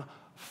Abraham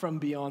from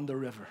beyond the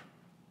river."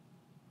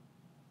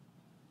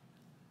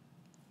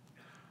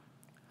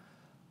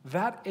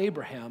 That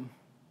Abraham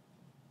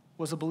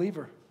was a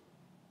believer.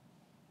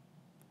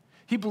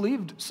 He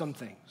believed some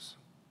things.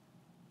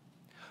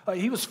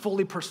 He was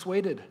fully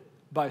persuaded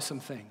by some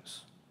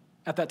things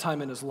at that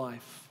time in his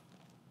life.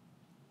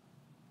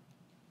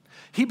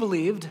 He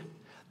believed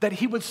that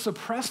he would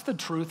suppress the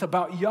truth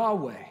about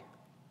Yahweh.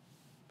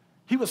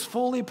 He was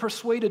fully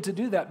persuaded to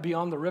do that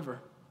beyond the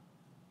river.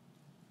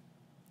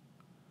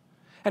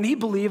 And he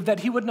believed that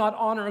he would not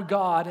honor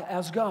God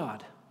as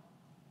God.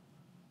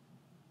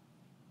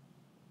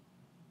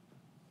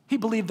 He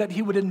believed that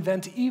he would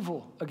invent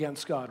evil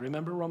against God.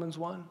 Remember Romans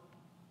 1?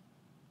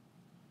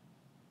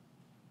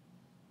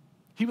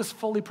 He was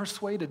fully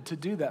persuaded to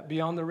do that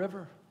beyond the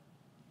river.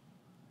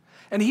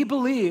 And he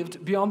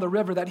believed beyond the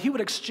river that he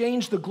would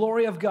exchange the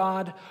glory of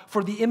God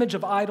for the image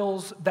of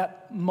idols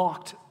that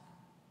mocked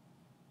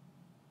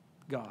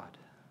God.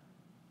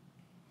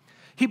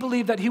 He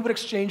believed that he would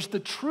exchange the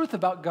truth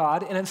about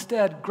God and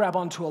instead grab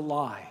onto a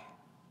lie.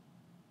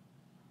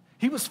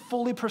 He was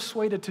fully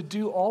persuaded to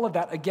do all of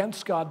that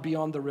against God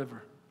beyond the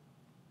river.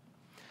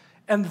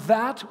 And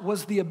that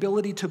was the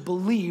ability to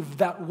believe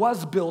that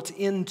was built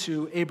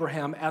into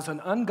Abraham as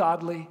an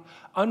ungodly,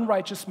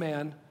 unrighteous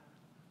man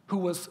who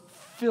was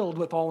filled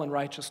with all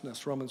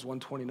unrighteousness, Romans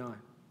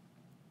 1:29.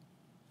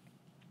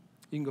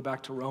 You can go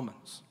back to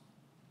Romans.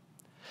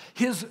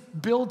 His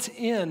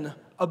built-in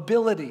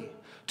ability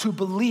to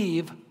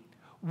believe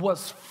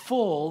was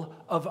full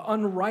of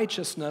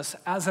unrighteousness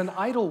as an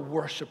idol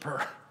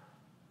worshiper.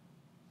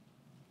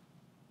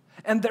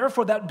 And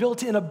therefore, that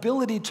built-in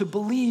ability to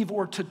believe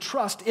or to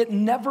trust, it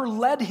never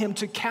led him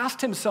to cast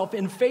himself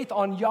in faith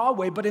on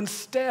Yahweh, but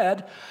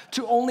instead, it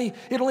only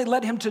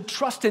led him to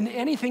trust in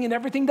anything and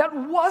everything that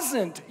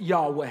wasn't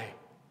Yahweh.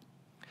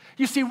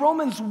 You see,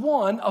 Romans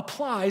 1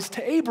 applies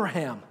to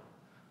Abraham.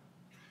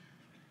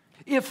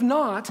 If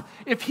not,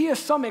 if he is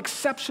some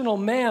exceptional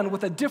man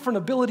with a different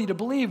ability to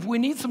believe, we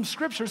need some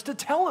scriptures to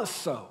tell us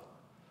so.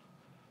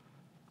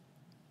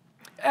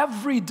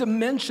 Every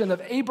dimension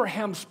of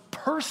Abraham's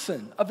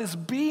person, of his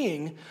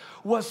being,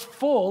 was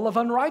full of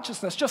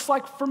unrighteousness, just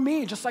like for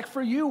me, just like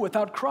for you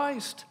without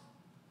Christ.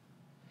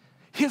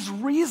 His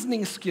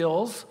reasoning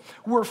skills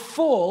were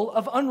full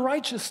of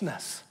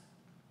unrighteousness.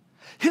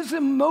 His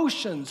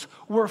emotions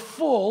were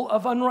full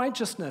of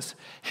unrighteousness.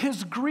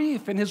 His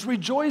grief and his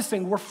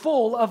rejoicing were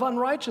full of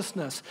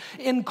unrighteousness,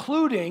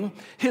 including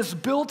his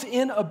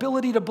built-in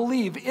ability to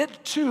believe.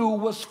 It too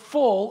was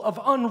full of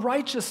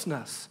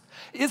unrighteousness.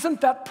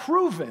 Isn't that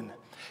proven?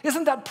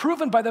 Isn't that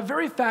proven by the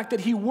very fact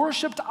that he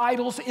worshiped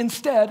idols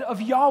instead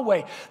of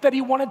Yahweh, that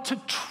he wanted to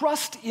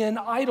trust in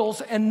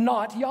idols and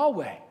not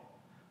Yahweh?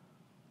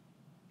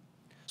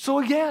 So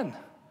again,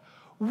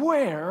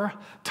 where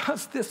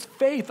does this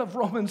faith of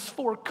Romans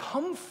 4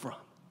 come from?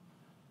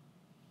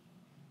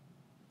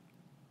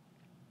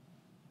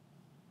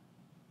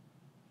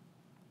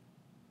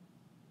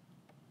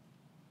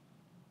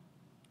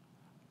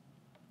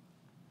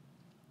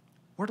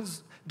 Where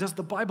does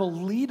the Bible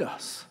lead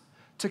us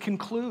to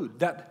conclude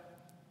that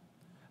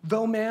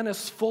though man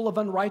is full of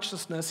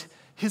unrighteousness,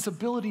 his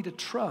ability to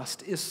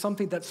trust is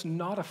something that's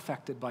not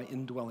affected by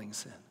indwelling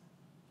sin?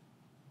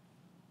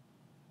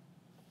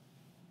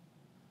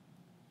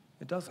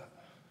 It doesn't.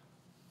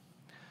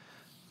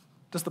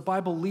 Does the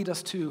Bible lead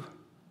us to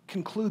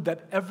conclude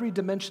that every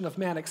dimension of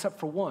man, except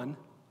for one,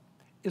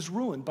 is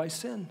ruined by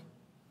sin?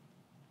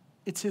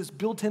 It's his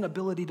built-in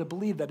ability to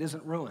believe that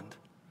isn't ruined.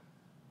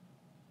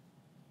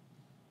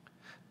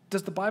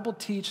 Does the Bible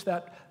teach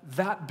that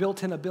that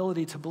built-in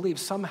ability to believe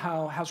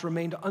somehow has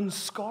remained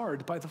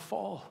unscarred by the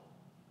fall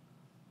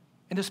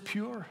and is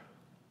pure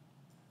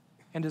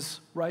and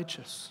is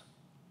righteous?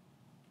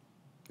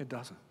 It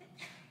doesn't.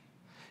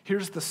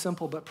 Here's the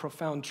simple but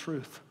profound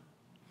truth.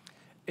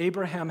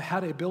 Abraham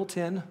had a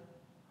built-in,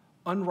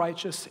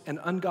 unrighteous, and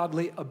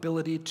ungodly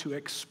ability to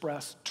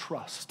express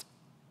trust,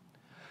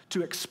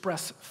 to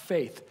express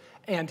faith,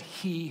 and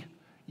he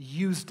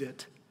used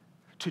it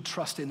to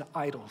trust in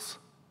idols,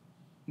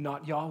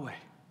 not Yahweh.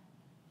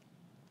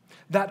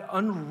 That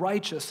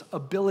unrighteous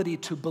ability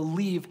to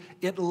believe,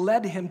 it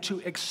led him to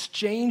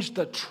exchange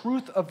the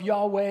truth of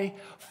Yahweh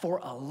for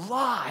a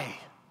lie.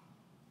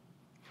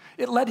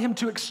 It led him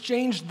to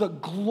exchange the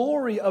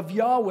glory of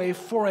Yahweh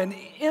for an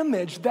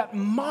image that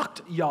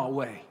mocked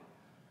Yahweh.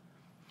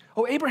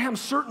 Oh, Abraham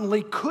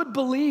certainly could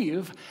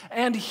believe,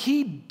 and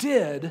he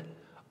did,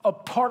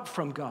 apart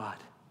from God.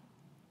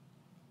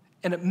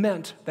 And it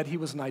meant that he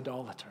was an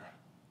idolater.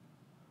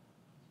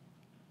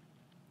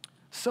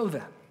 So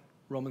then,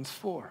 Romans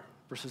 4,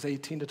 verses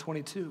 18 to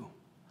 22.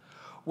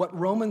 What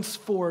Romans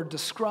 4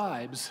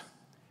 describes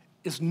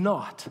is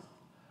not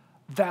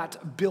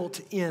that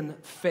built-in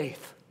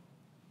faith.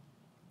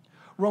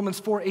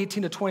 Romans 4,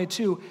 18 to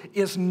 22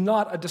 is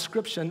not a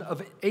description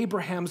of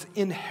Abraham's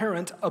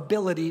inherent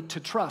ability to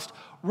trust.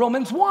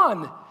 Romans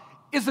 1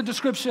 is a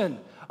description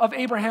of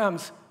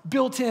Abraham's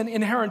built-in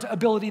inherent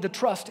ability to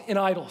trust in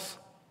idols.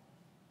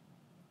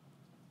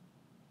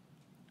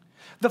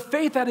 The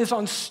faith that is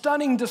on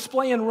stunning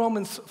display in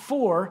Romans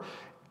 4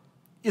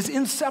 is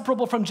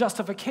inseparable from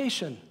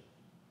justification.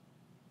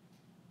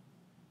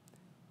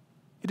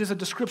 It is a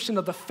description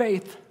of the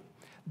faith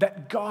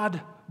that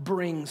God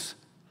brings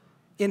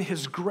in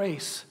his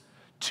grace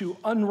to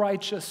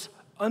unrighteous,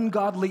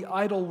 ungodly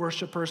idol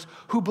worshipers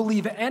who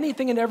believe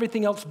anything and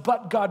everything else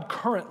but God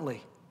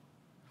currently.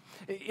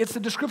 It's a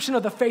description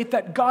of the faith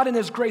that God in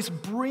his grace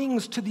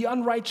brings to the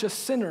unrighteous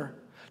sinner,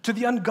 to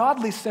the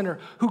ungodly sinner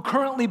who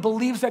currently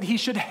believes that he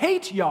should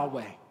hate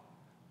Yahweh.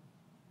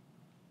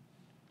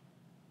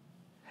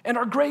 And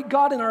our great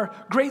God and our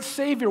great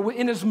Savior,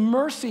 in his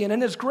mercy and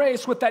in his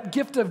grace, with that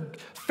gift of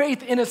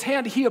faith in his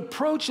hand, he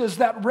approaches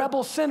that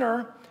rebel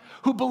sinner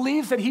who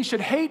believes that he should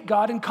hate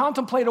God and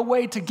contemplate a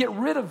way to get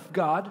rid of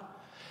God.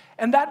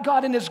 And that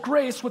God in his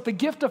grace, with the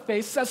gift of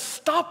faith, says,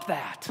 stop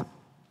that.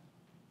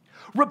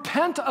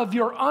 Repent of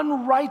your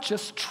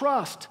unrighteous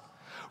trust.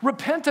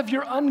 Repent of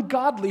your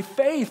ungodly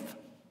faith.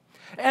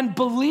 And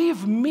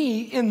believe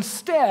me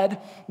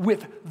instead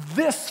with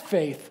this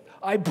faith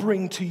I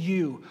bring to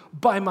you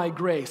by my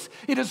grace.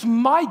 It is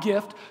my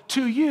gift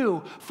to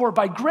you, for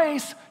by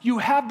grace you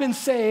have been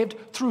saved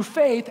through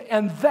faith,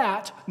 and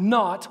that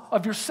not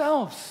of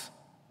yourselves.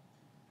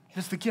 It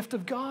is the gift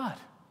of God,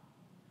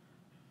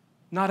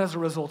 not as a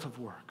result of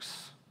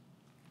works,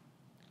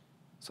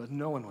 so that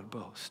no one would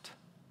boast.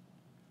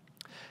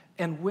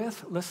 And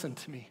listen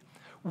to me,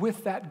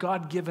 with that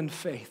God-given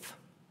faith,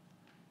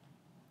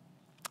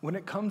 when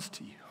it comes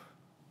to you,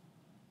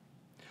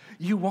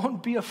 you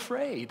won't be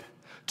afraid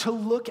to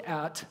look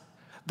at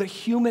the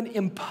human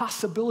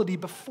impossibility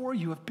before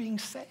you of being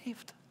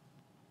saved.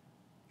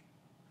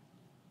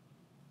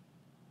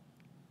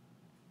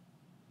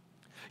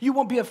 You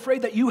won't be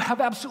afraid that you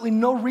have absolutely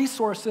no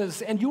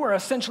resources and you are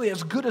essentially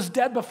as good as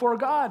dead before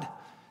God.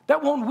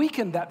 That won't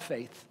weaken that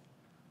faith.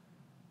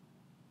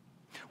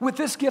 With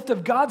this gift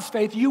of God's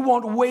faith, you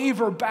won't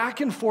waver back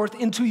and forth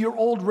into your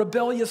old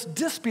rebellious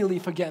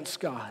disbelief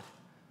against God.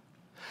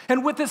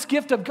 And with this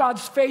gift of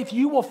God's faith,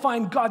 you will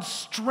find God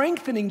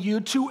strengthening you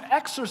to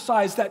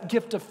exercise that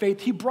gift of faith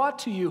he brought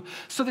to you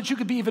so that you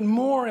could be even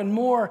more and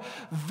more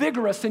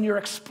vigorous in your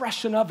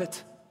expression of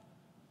it.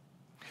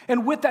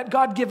 And with that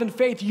God-given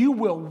faith, you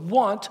will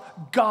want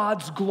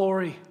God's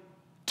glory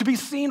to be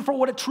seen for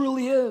what it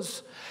truly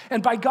is.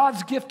 And by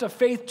God's gift of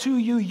faith to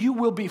you, you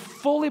will be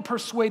fully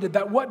persuaded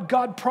that what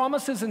God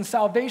promises in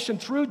salvation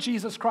through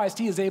Jesus Christ,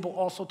 he is able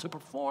also to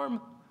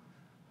perform.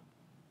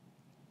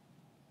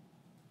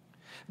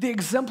 The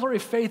exemplary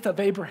faith of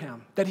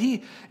Abraham that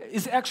he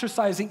is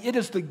exercising, it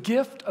is the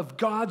gift of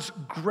God's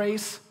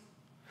grace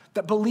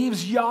that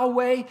believes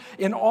Yahweh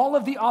in all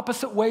of the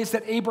opposite ways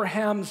that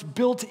Abraham's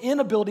built-in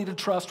ability to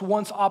trust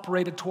once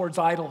operated towards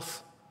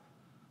idols.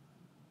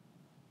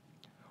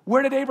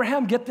 Where did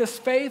Abraham get this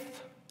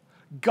faith?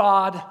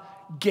 God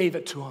gave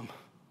it to him.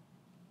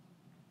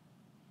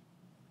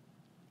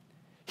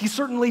 He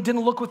certainly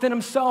didn't look within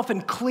himself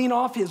and clean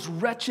off his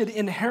wretched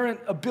inherent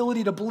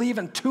ability to believe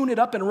and tune it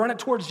up and run it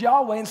towards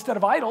Yahweh instead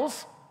of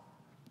idols.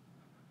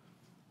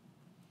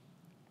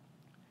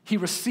 He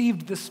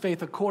received this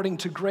faith according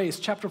to grace.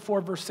 Chapter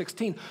 4, verse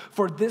 16.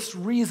 For this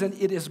reason,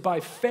 it is by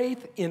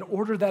faith in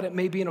order that it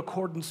may be in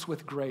accordance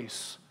with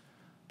grace.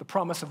 The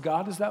promise of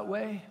God is that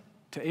way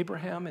to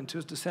Abraham and to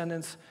his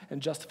descendants,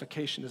 and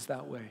justification is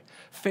that way.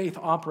 Faith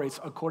operates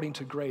according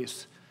to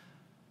grace,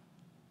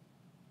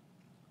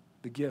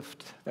 the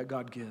gift that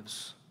God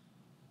gives.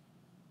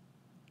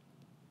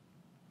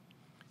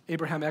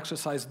 Abraham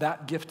exercised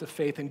that gift of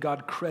faith, and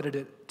God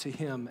credited it to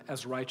him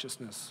as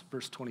righteousness.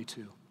 Verse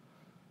 22.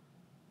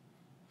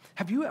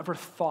 Have you ever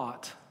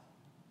thought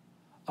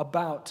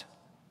about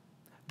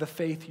the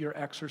faith you're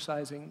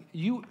exercising?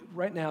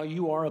 Right now,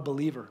 you are a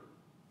believer.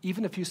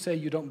 Even if you say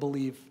you don't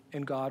believe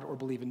in God or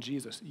believe in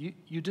Jesus,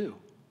 you do.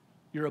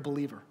 You're a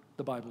believer,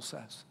 the Bible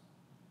says.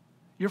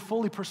 You're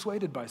fully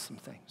persuaded by some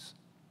things.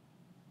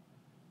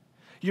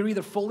 You're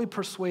either fully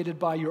persuaded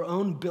by your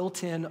own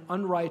built-in,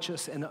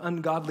 unrighteous, and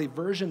ungodly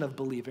version of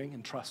believing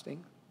and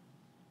trusting,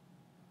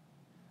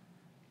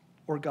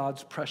 or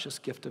God's precious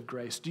gift of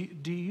grace.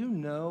 Do you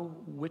know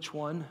which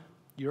one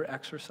you're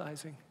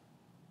exercising?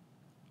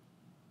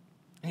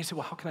 And you say,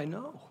 well, how can I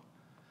know?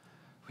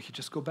 We could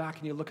just go back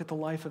and you look at the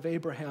life of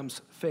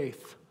Abraham's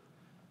faith,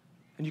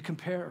 and you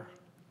compare.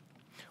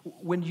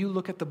 When you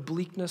look at the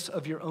bleakness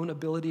of your own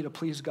ability to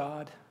please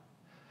God,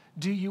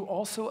 do you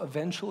also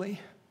eventually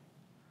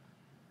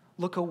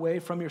look away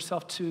from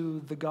yourself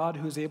to the God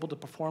who is able to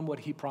perform what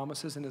he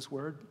promises in his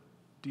word?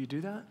 Do you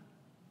do that?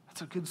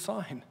 That's a good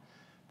sign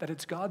that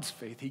it's God's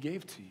faith he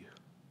gave to you.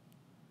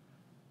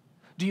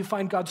 Do you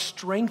find God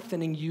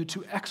strengthening you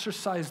to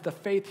exercise the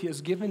faith he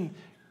has given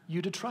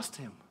you to trust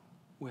him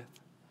with?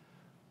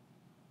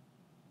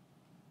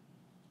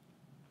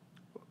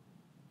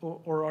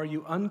 Or are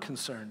you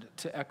unconcerned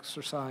to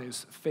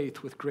exercise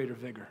faith with greater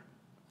vigor?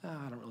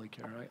 I don't really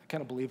care. I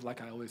kind of believe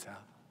like I always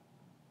have.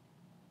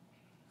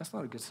 That's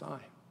not a good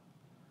sign.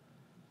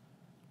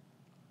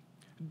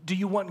 Do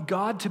you want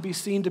God to be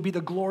seen to be the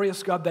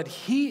glorious God that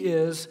he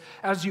is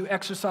as you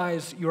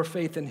exercise your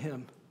faith in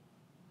him?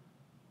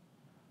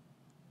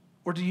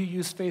 Or do you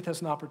use faith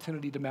as an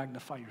opportunity to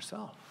magnify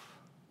yourself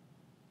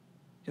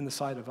in the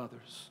sight of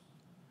others?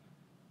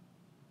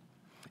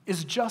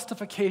 Is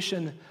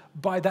justification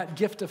by that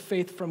gift of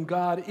faith from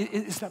God,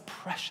 is that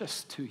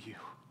precious to you?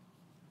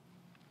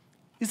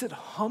 Is it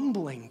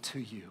humbling to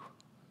you?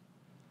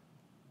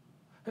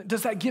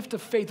 Does that gift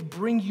of faith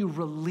bring you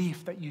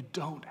relief that you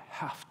don't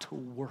have to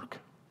work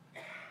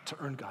to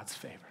earn God's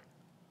favor?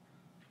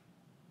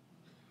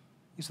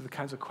 These are the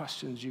kinds of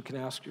questions you can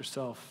ask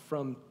yourself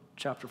from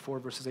chapter 4,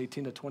 verses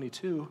 18 to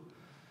 22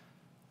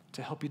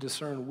 to help you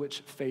discern which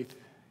faith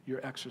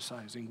you're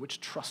exercising,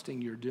 which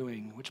trusting you're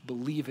doing, which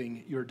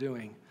believing you're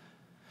doing.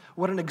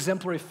 What an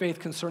exemplary faith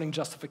concerning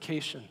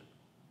justification.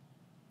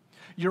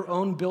 Your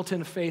own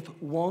built-in faith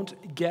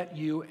won't get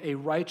you a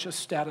righteous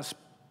status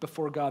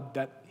before God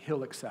that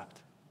he'll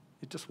accept.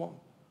 It just won't.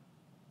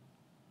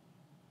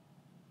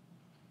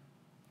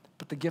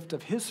 But the gift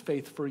of his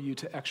faith for you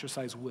to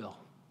exercise will.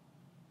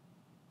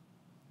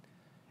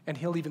 And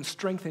he'll even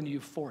strengthen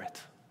you for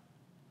it.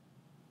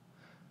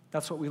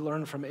 That's what we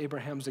learn from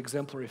Abraham's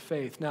exemplary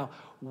faith. Now,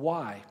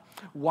 why?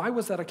 Why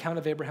was that account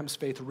of Abraham's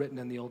faith written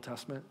in the Old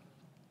Testament?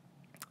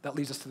 That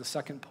leads us to the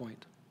second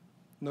point.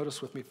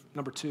 Notice with me,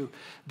 number 2,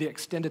 the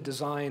extended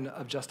design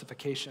of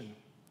justification.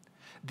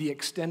 The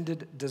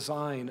extended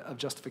design of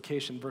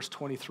justification, verse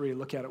 23,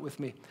 look at it with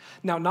me.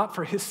 Now, not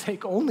for his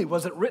sake only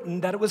was it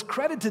written that it was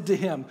credited to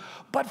him,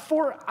 but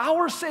for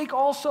our sake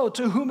also,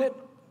 to whom it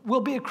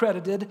will be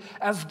accredited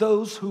as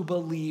those who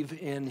believe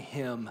in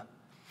him.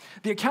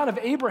 The account of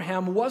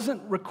Abraham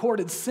wasn't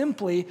recorded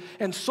simply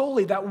and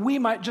solely that we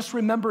might just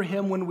remember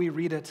him when we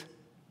read it.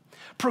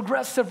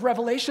 Progressive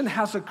revelation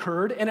has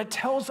occurred, and it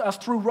tells us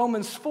through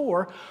Romans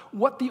 4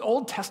 what the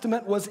Old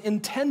Testament was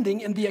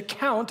intending in the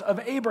account of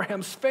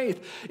Abraham's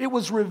faith. It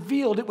was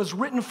revealed, it was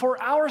written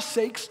for our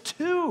sakes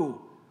too.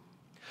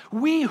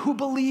 We who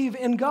believe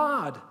in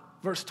God,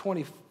 verse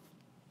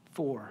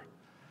 24.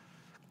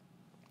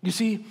 You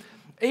see,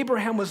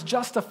 Abraham was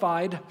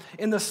justified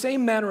in the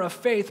same manner of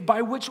faith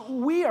by which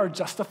we are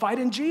justified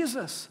in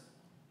Jesus.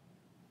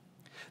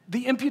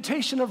 The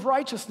imputation of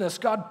righteousness,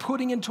 God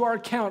putting into our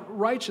account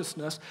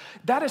righteousness,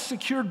 that is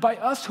secured by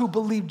us who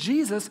believe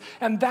Jesus,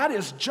 and that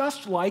is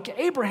just like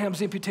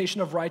Abraham's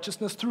imputation of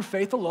righteousness through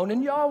faith alone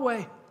in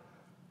Yahweh.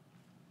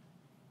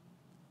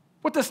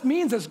 What this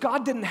means is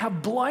God didn't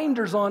have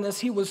blinders on as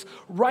he was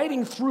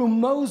writing through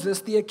Moses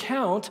the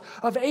account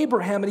of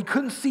Abraham, and he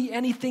couldn't see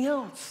anything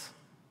else.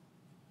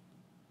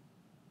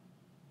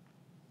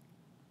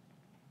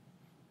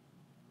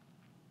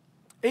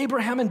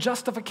 Abraham and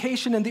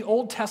justification in the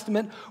Old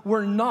Testament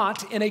were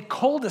not in a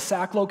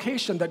cul-de-sac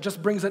location that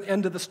just brings an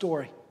end to the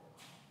story.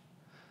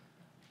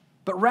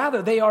 But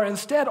rather, they are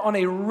instead on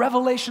a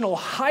revelational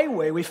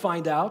highway, we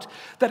find out,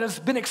 that has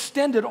been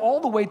extended all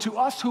the way to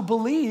us who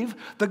believe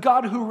the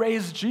God who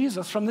raised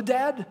Jesus from the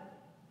dead.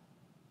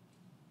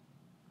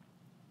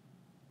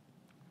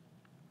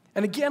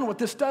 And again, what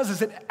this does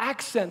is it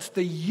accents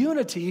the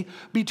unity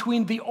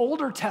between the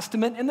Older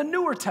Testament and the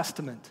Newer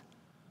Testament,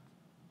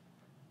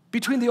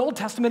 between the Old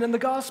Testament and the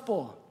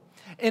Gospel.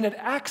 And it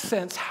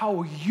accents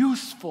how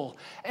useful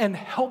and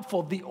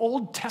helpful the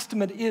Old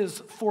Testament is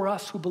for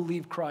us who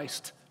believe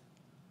Christ.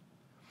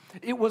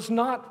 It was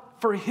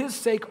not for his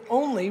sake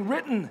only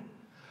written.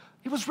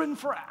 It was written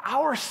for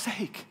our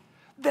sake.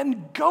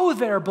 Then go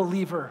there,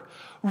 believer.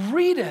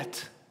 Read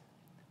it.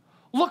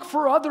 Look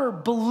for other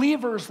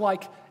believers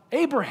like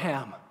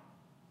Abraham.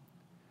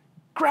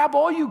 Grab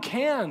all you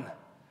can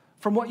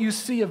from what you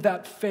see of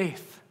that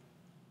faith.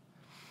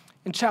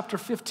 In chapter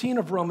 15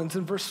 of Romans,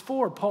 in verse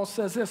 4, Paul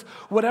says this,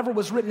 whatever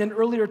was written in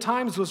earlier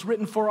times was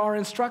written for our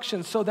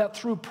instruction, so that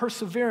through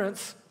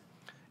perseverance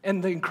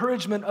and the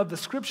encouragement of the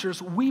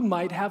scriptures, we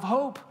might have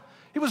hope.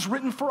 It was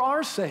written for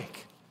our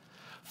sake.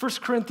 1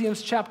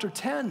 Corinthians chapter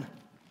 10,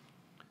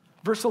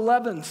 verse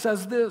 11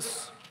 says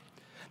this,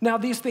 now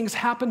these things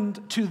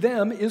happened to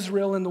them,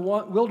 Israel in the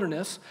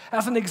wilderness,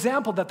 as an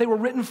example that they were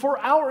written for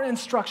our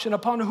instruction,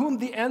 upon whom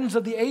the ends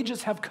of the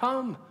ages have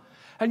come.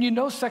 And you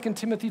know 2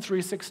 Timothy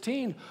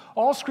 3:16,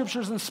 all scripture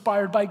is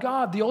inspired by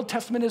God. The Old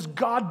Testament is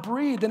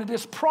God-breathed, and it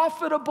is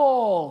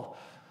profitable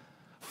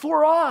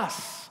for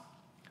us.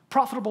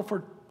 Profitable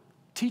for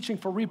teaching,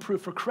 for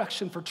reproof, for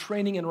correction, for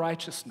training in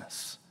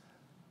righteousness.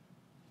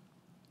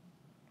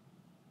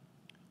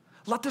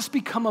 Let this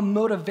become a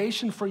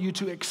motivation for you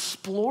to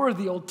explore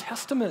the Old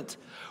Testament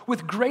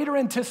with greater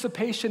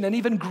anticipation and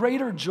even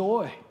greater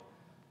joy.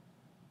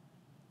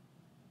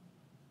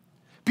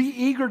 Be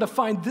eager to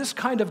find this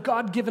kind of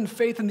God-given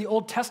faith in the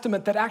Old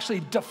Testament that actually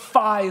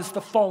defies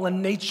the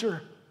fallen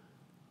nature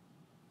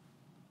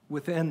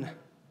within.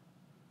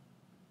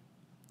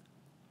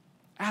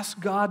 Ask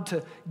God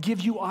to give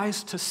you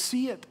eyes to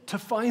see it, to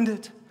find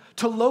it,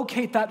 to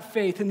locate that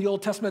faith in the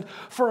Old Testament,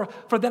 for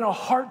then a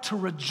heart to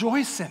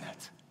rejoice in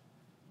it.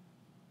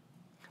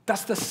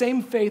 That's the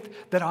same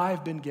faith that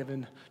I've been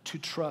given to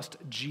trust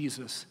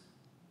Jesus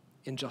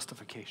in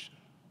justification.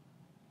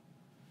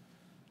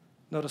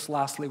 Notice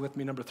lastly with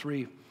me, number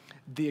 3,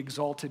 the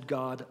exalted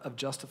God of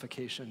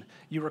justification.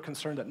 You were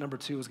concerned that number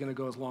 2 was going to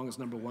go as long as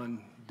number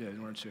 1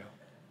 did, weren't you?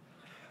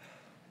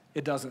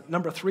 It doesn't.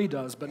 Number 3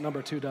 does, but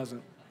number 2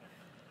 doesn't.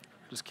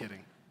 Just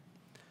kidding.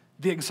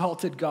 The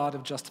exalted God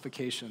of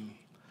justification.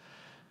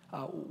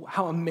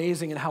 How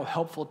amazing and how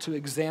helpful to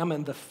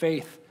examine the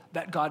faith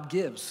that God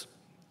gives.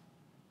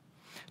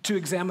 To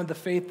examine the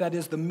faith that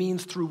is the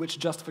means through which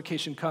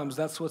justification comes.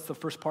 That's what the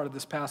first part of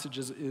this passage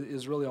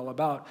is really all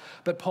about.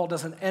 But Paul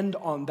doesn't end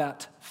on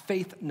that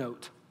faith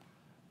note.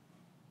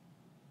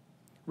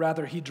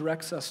 Rather, he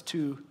directs us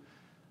to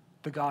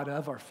the God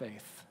of our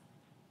faith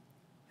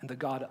and the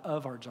God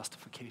of our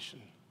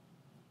justification.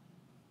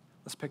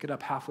 Let's pick it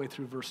up halfway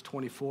through verse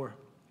 24.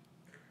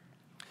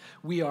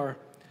 We are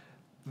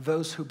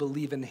those who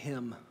believe in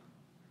him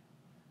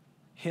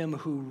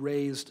who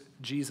raised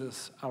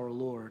Jesus our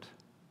Lord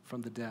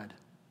from the dead.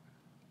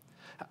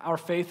 Our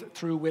faith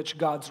through which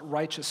God's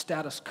righteous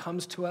status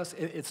comes to us,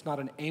 it's not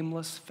an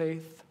aimless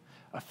faith,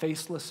 a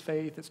faceless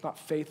faith. It's not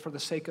faith for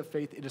the sake of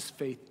faith. It is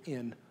faith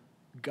in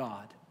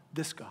God,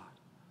 this God.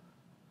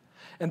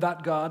 And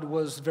that God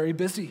was very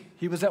busy.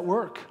 He was at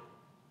work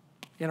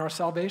in our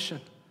salvation.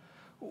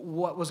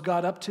 What was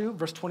God up to?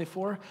 Verse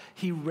 24,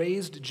 he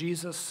raised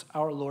Jesus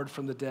our Lord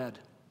from the dead.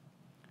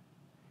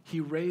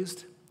 He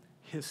raised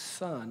his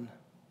son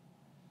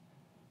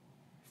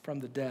from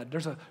the dead.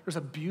 There's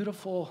a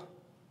beautiful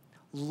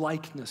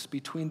likeness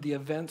between the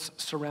events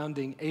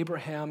surrounding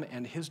Abraham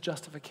and his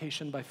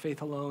justification by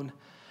faith alone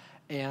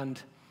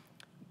and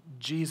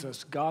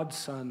Jesus, God's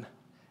son,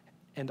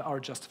 and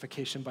our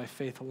justification by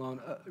faith alone.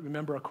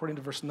 Remember, according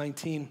to verse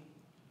 19,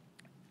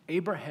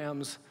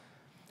 Abraham's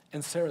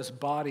and Sarah's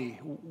bodies,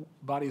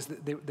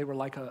 they were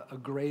like a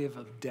grave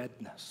of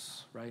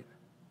deadness, right?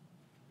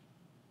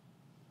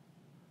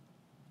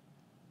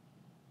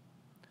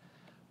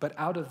 But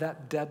out of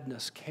that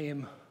deadness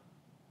came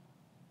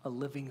a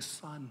living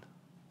son,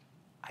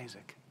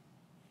 Isaac.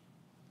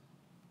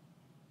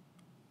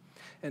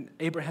 And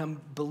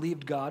Abraham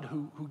believed God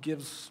who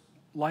gives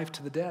life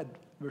to the dead,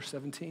 verse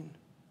 17.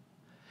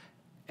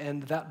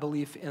 And that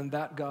belief in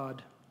that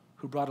God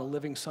who brought a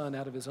living son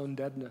out of his own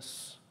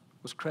deadness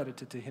was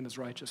credited to him as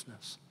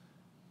righteousness.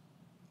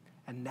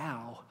 And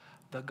now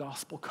the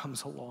gospel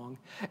comes along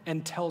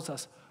and tells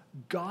us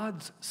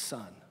God's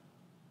son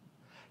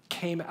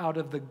came out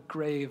of the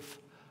grave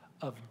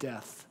of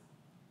death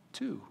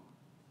too,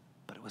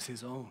 but it was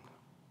his own.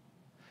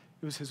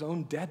 It was his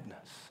own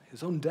deadness,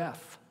 his own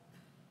death.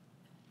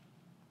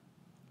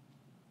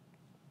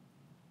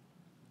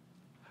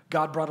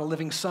 God brought a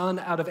living son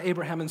out of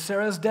Abraham and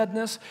Sarah's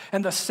deadness,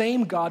 and the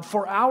same God,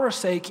 for our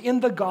sake,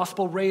 in the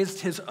gospel, raised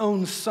his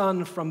own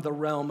son from the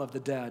realm of the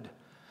dead.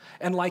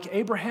 And like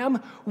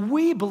Abraham,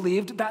 we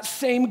believed that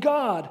same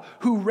God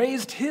who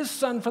raised his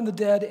son from the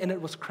dead, and it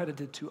was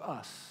credited to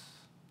us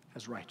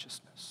as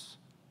righteousness.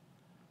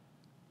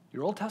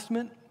 Your Old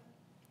Testament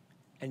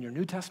and your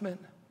New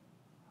Testament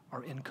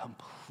are in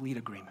complete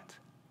agreement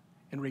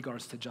in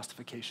regards to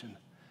justification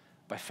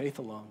by faith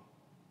alone,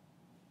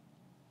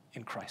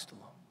 in Christ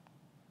alone.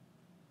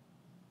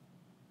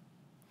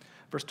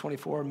 Verse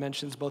 24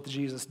 mentions both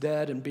Jesus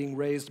dead and being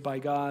raised by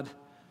God.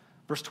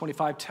 Verse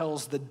 25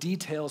 tells the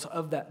details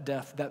of that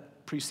death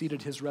that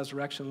preceded his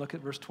resurrection. Look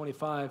at verse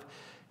 25.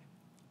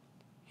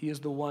 He is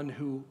the one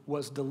who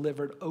was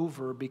delivered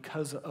over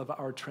because of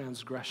our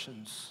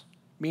transgressions,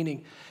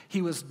 meaning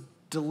he was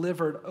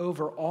delivered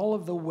over all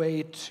of the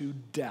way to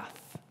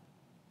death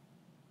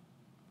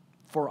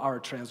for our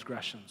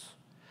transgressions.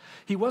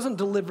 He wasn't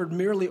delivered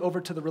merely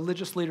over to the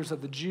religious leaders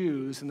of the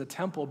Jews in the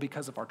temple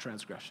because of our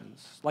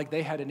transgressions, like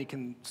they had any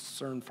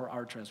concern for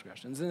our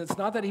transgressions. And it's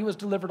not that he was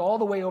delivered all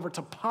the way over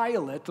to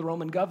Pilate, the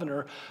Roman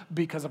governor,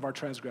 because of our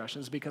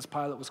transgressions, because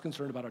Pilate was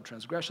concerned about our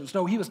transgressions.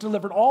 No, he was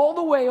delivered all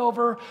the way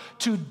over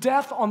to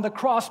death on the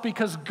cross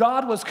because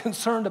God was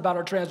concerned about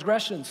our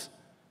transgressions.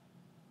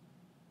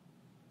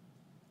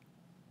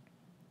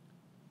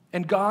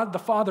 And God, the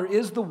Father,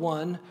 is the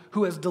one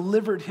who has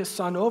delivered his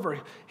Son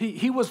over.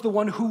 He was the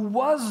one who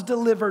was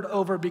delivered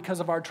over because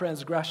of our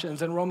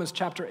transgressions. And Romans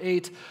chapter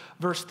 8,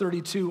 verse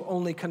 32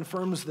 only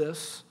confirms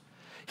this.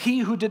 He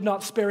who did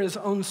not spare his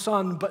own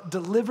Son, but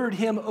delivered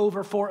him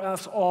over for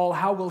us all,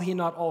 how will he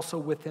not also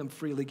with him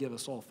freely give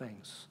us all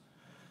things?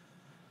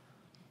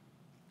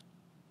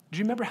 Do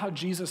you remember how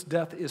Jesus'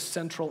 death is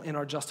central in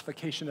our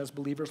justification as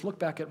believers? Look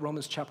back at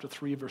Romans chapter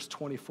 3, verse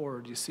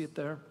 24. Do you see it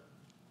there?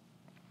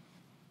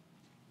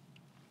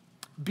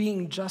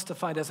 Being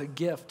justified as a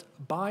gift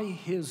by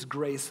his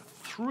grace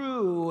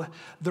through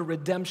the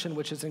redemption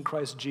which is in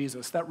Christ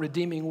Jesus. That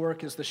redeeming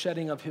work is the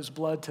shedding of his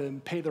blood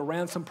to pay the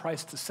ransom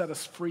price to set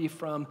us free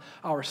from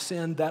our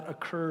sin that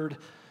occurred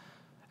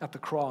at the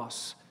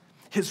cross.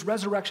 His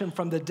resurrection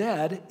from the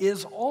dead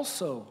is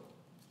also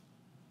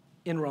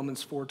in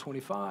Romans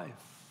 4:25.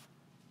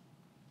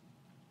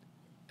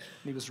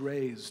 He was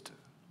raised.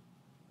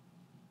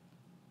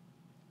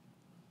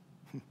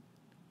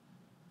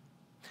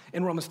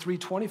 In Romans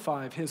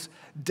 3:25, his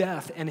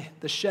death and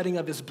the shedding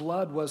of his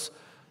blood was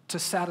to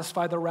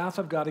satisfy the wrath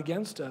of God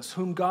against us,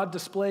 whom God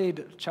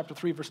displayed, chapter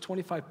 3, verse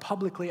 25,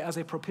 publicly as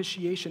a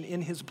propitiation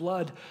in his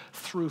blood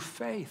through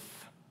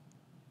faith.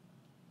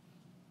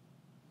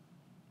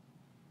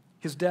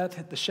 His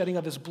death, the shedding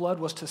of his blood,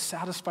 was to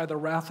satisfy the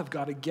wrath of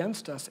God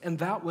against us, and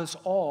that was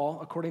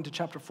all, according to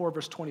chapter 4,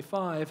 verse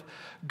 25,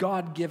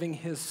 God giving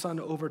his Son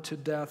over to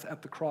death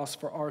at the cross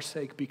for our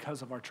sake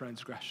because of our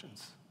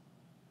transgressions,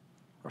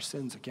 our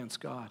sins against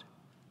God.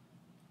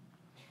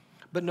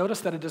 But notice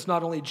that it is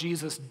not only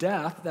Jesus'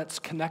 death that's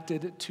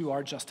connected to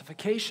our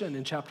justification.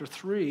 In chapter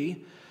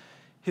 3,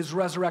 his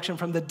resurrection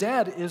from the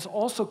dead is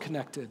also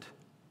connected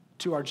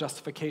to our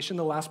justification,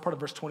 the last part of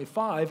verse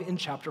 25 in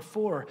chapter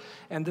 4.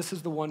 And this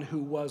is the one who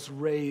was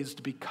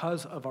raised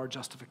because of our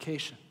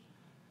justification.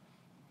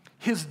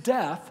 His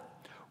death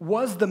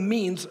was the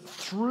means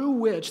through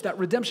which, that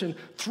redemption,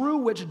 through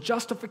which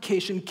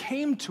justification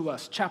came to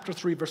us, chapter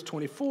 3, verse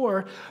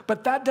 24,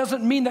 but that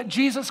doesn't mean that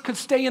Jesus could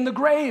stay in the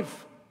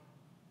grave.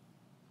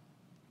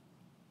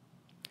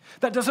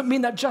 That doesn't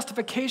mean that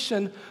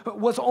justification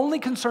was only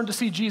concerned to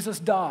see Jesus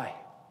die.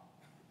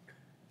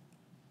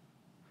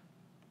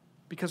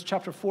 Because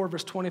chapter 4,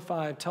 verse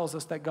 25 tells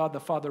us that God the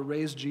Father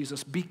raised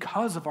Jesus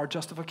because of our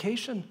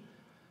justification.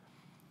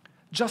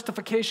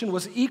 Justification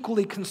was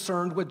equally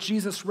concerned with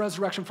Jesus'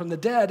 resurrection from the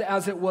dead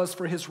as it was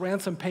for his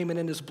ransom payment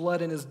in his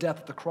blood and his death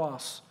at the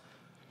cross.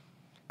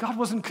 God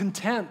wasn't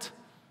content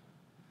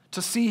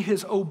to see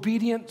his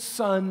obedient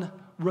Son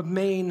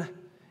remain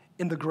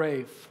in the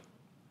grave.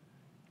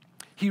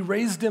 He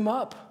raised him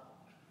up.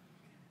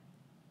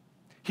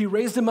 He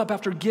raised him up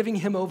after giving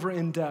him over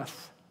in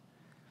death,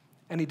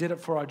 and he did it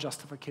for our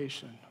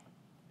justification.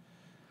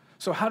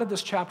 So how did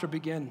this chapter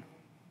begin?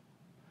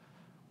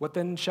 What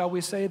then shall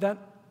we say that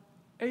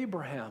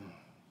Abraham,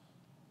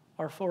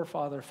 our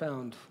forefather,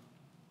 found?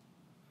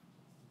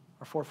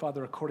 Our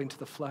forefather according to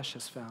the flesh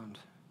has found.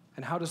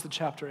 And how does the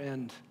chapter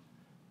end?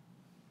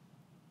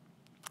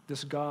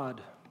 This God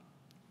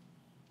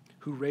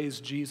who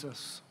raised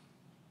Jesus,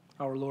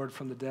 our Lord,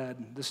 from the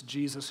dead, this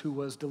Jesus who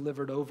was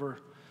delivered over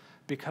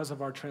because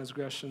of our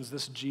transgressions,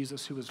 this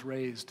Jesus who was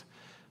raised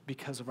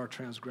because of our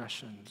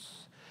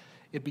transgressions.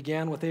 It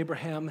began with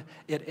Abraham.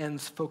 It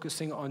ends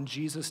focusing on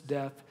Jesus'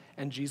 death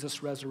and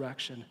Jesus'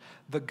 resurrection.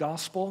 The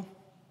gospel,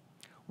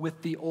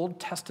 with the Old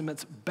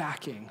Testament's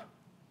backing,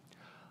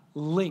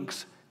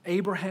 links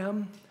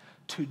Abraham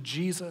to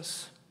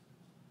Jesus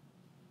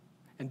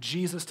and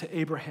Jesus to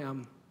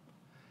Abraham.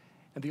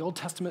 And the Old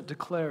Testament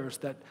declares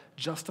that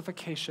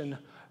justification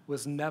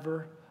was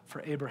never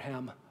for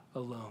Abraham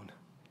alone.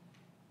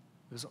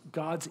 It was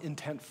God's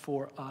intent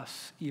for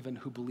us, even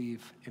who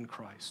believe in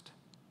Christ.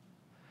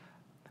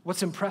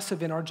 What's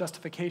impressive in our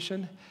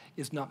justification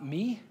is not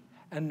me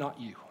and not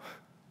you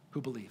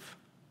who believe.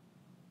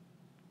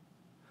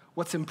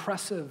 What's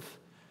impressive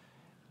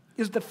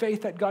is the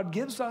faith that God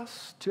gives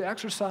us to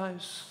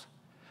exercise.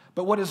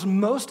 But what is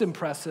most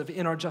impressive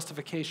in our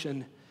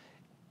justification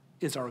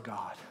is our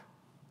God,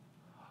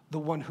 the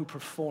one who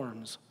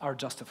performs our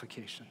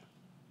justification.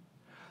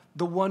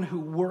 The one who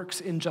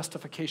works in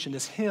justification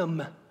is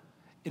him.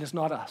 It is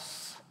not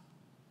us.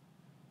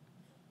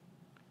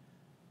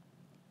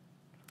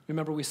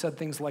 Remember, we said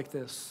things like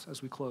this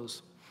as we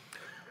close.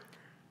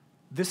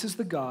 This is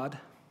the God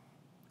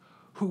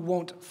who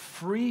won't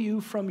free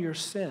you from your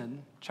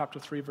sin, chapter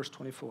 3, verse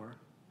 24,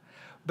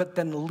 but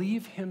then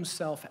leave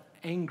himself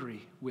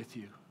angry with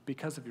you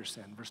because of your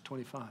sin, verse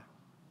 25.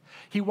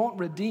 He won't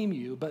redeem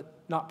you, but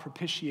not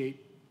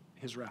propitiate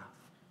his wrath.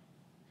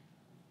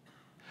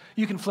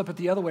 You can flip it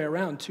the other way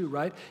around too,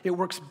 right? It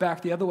works back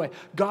the other way.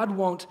 God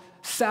won't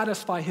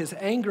satisfy his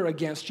anger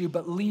against you,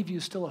 but leave you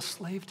still a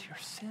slave to your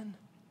sin.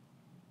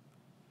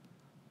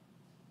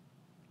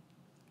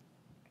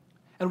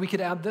 And we could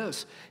add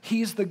this.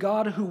 He's the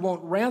God who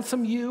won't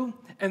ransom you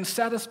and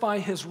satisfy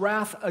his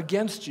wrath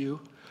against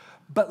you,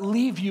 but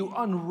leave you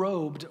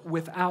unrobed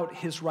without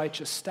his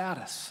righteous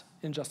status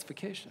in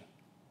justification.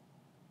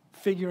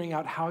 Figuring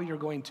out how you're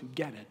going to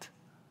get it.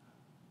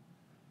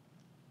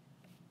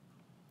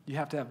 You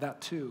have to have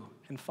that too.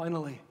 And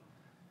finally,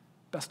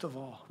 best of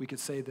all, we could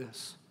say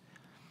this.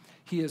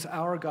 He is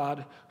our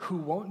God who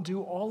won't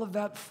do all of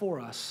that for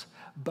us,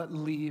 but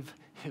leave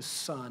his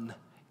Son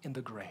in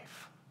the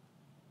grave.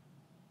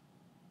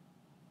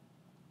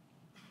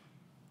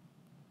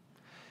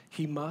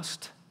 He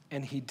must,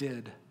 and he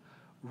did,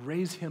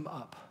 raise him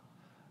up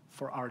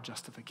for our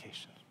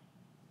justification.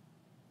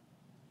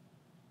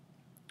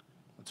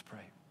 Let's pray.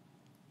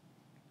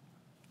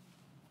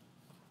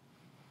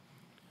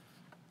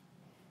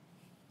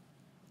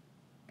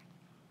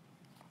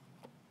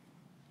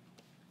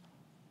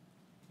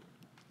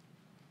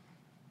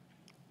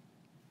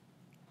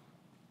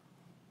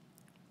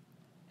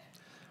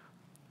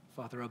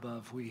 Father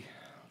above, we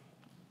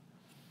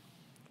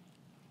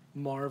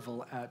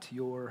marvel at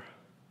your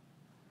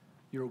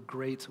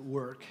great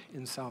work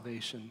in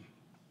salvation,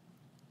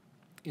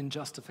 in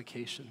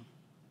justification.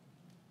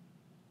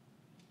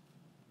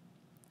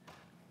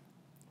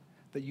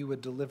 That you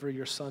would deliver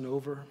your Son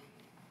over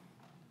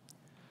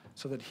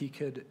so that he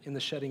could, in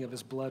the shedding of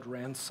his blood,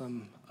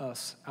 ransom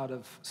us out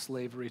of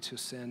slavery to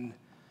sin,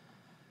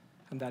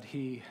 and that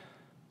he,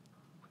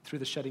 through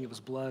the shedding of his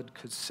blood,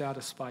 could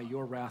satisfy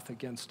your wrath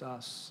against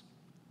us.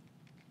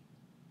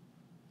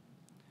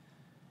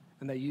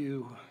 And that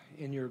you,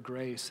 in your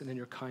grace and in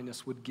your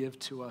kindness, would give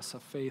to us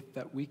a faith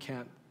that we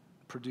can't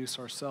produce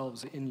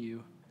ourselves in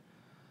you.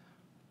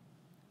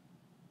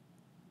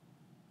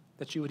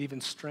 That you would even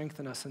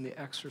strengthen us in the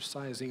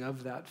exercising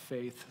of that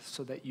faith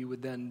so that you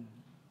would then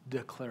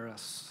declare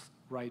us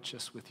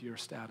righteous with your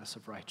status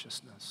of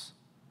righteousness.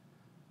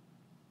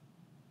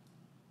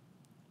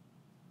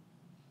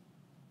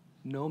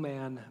 No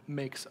man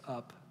makes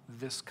up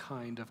this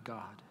kind of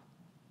God.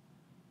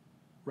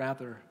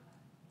 Rather,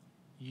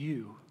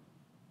 you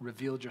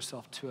revealed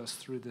yourself to us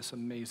through this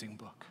amazing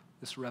book,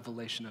 this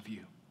revelation of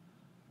you.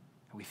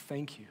 And we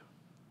thank you.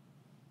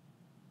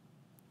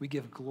 We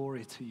give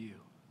glory to you.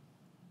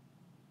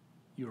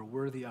 You are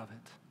worthy of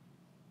it.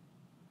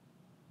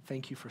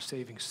 Thank you for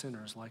saving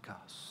sinners like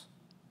us.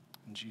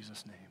 In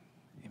Jesus'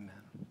 name,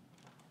 amen.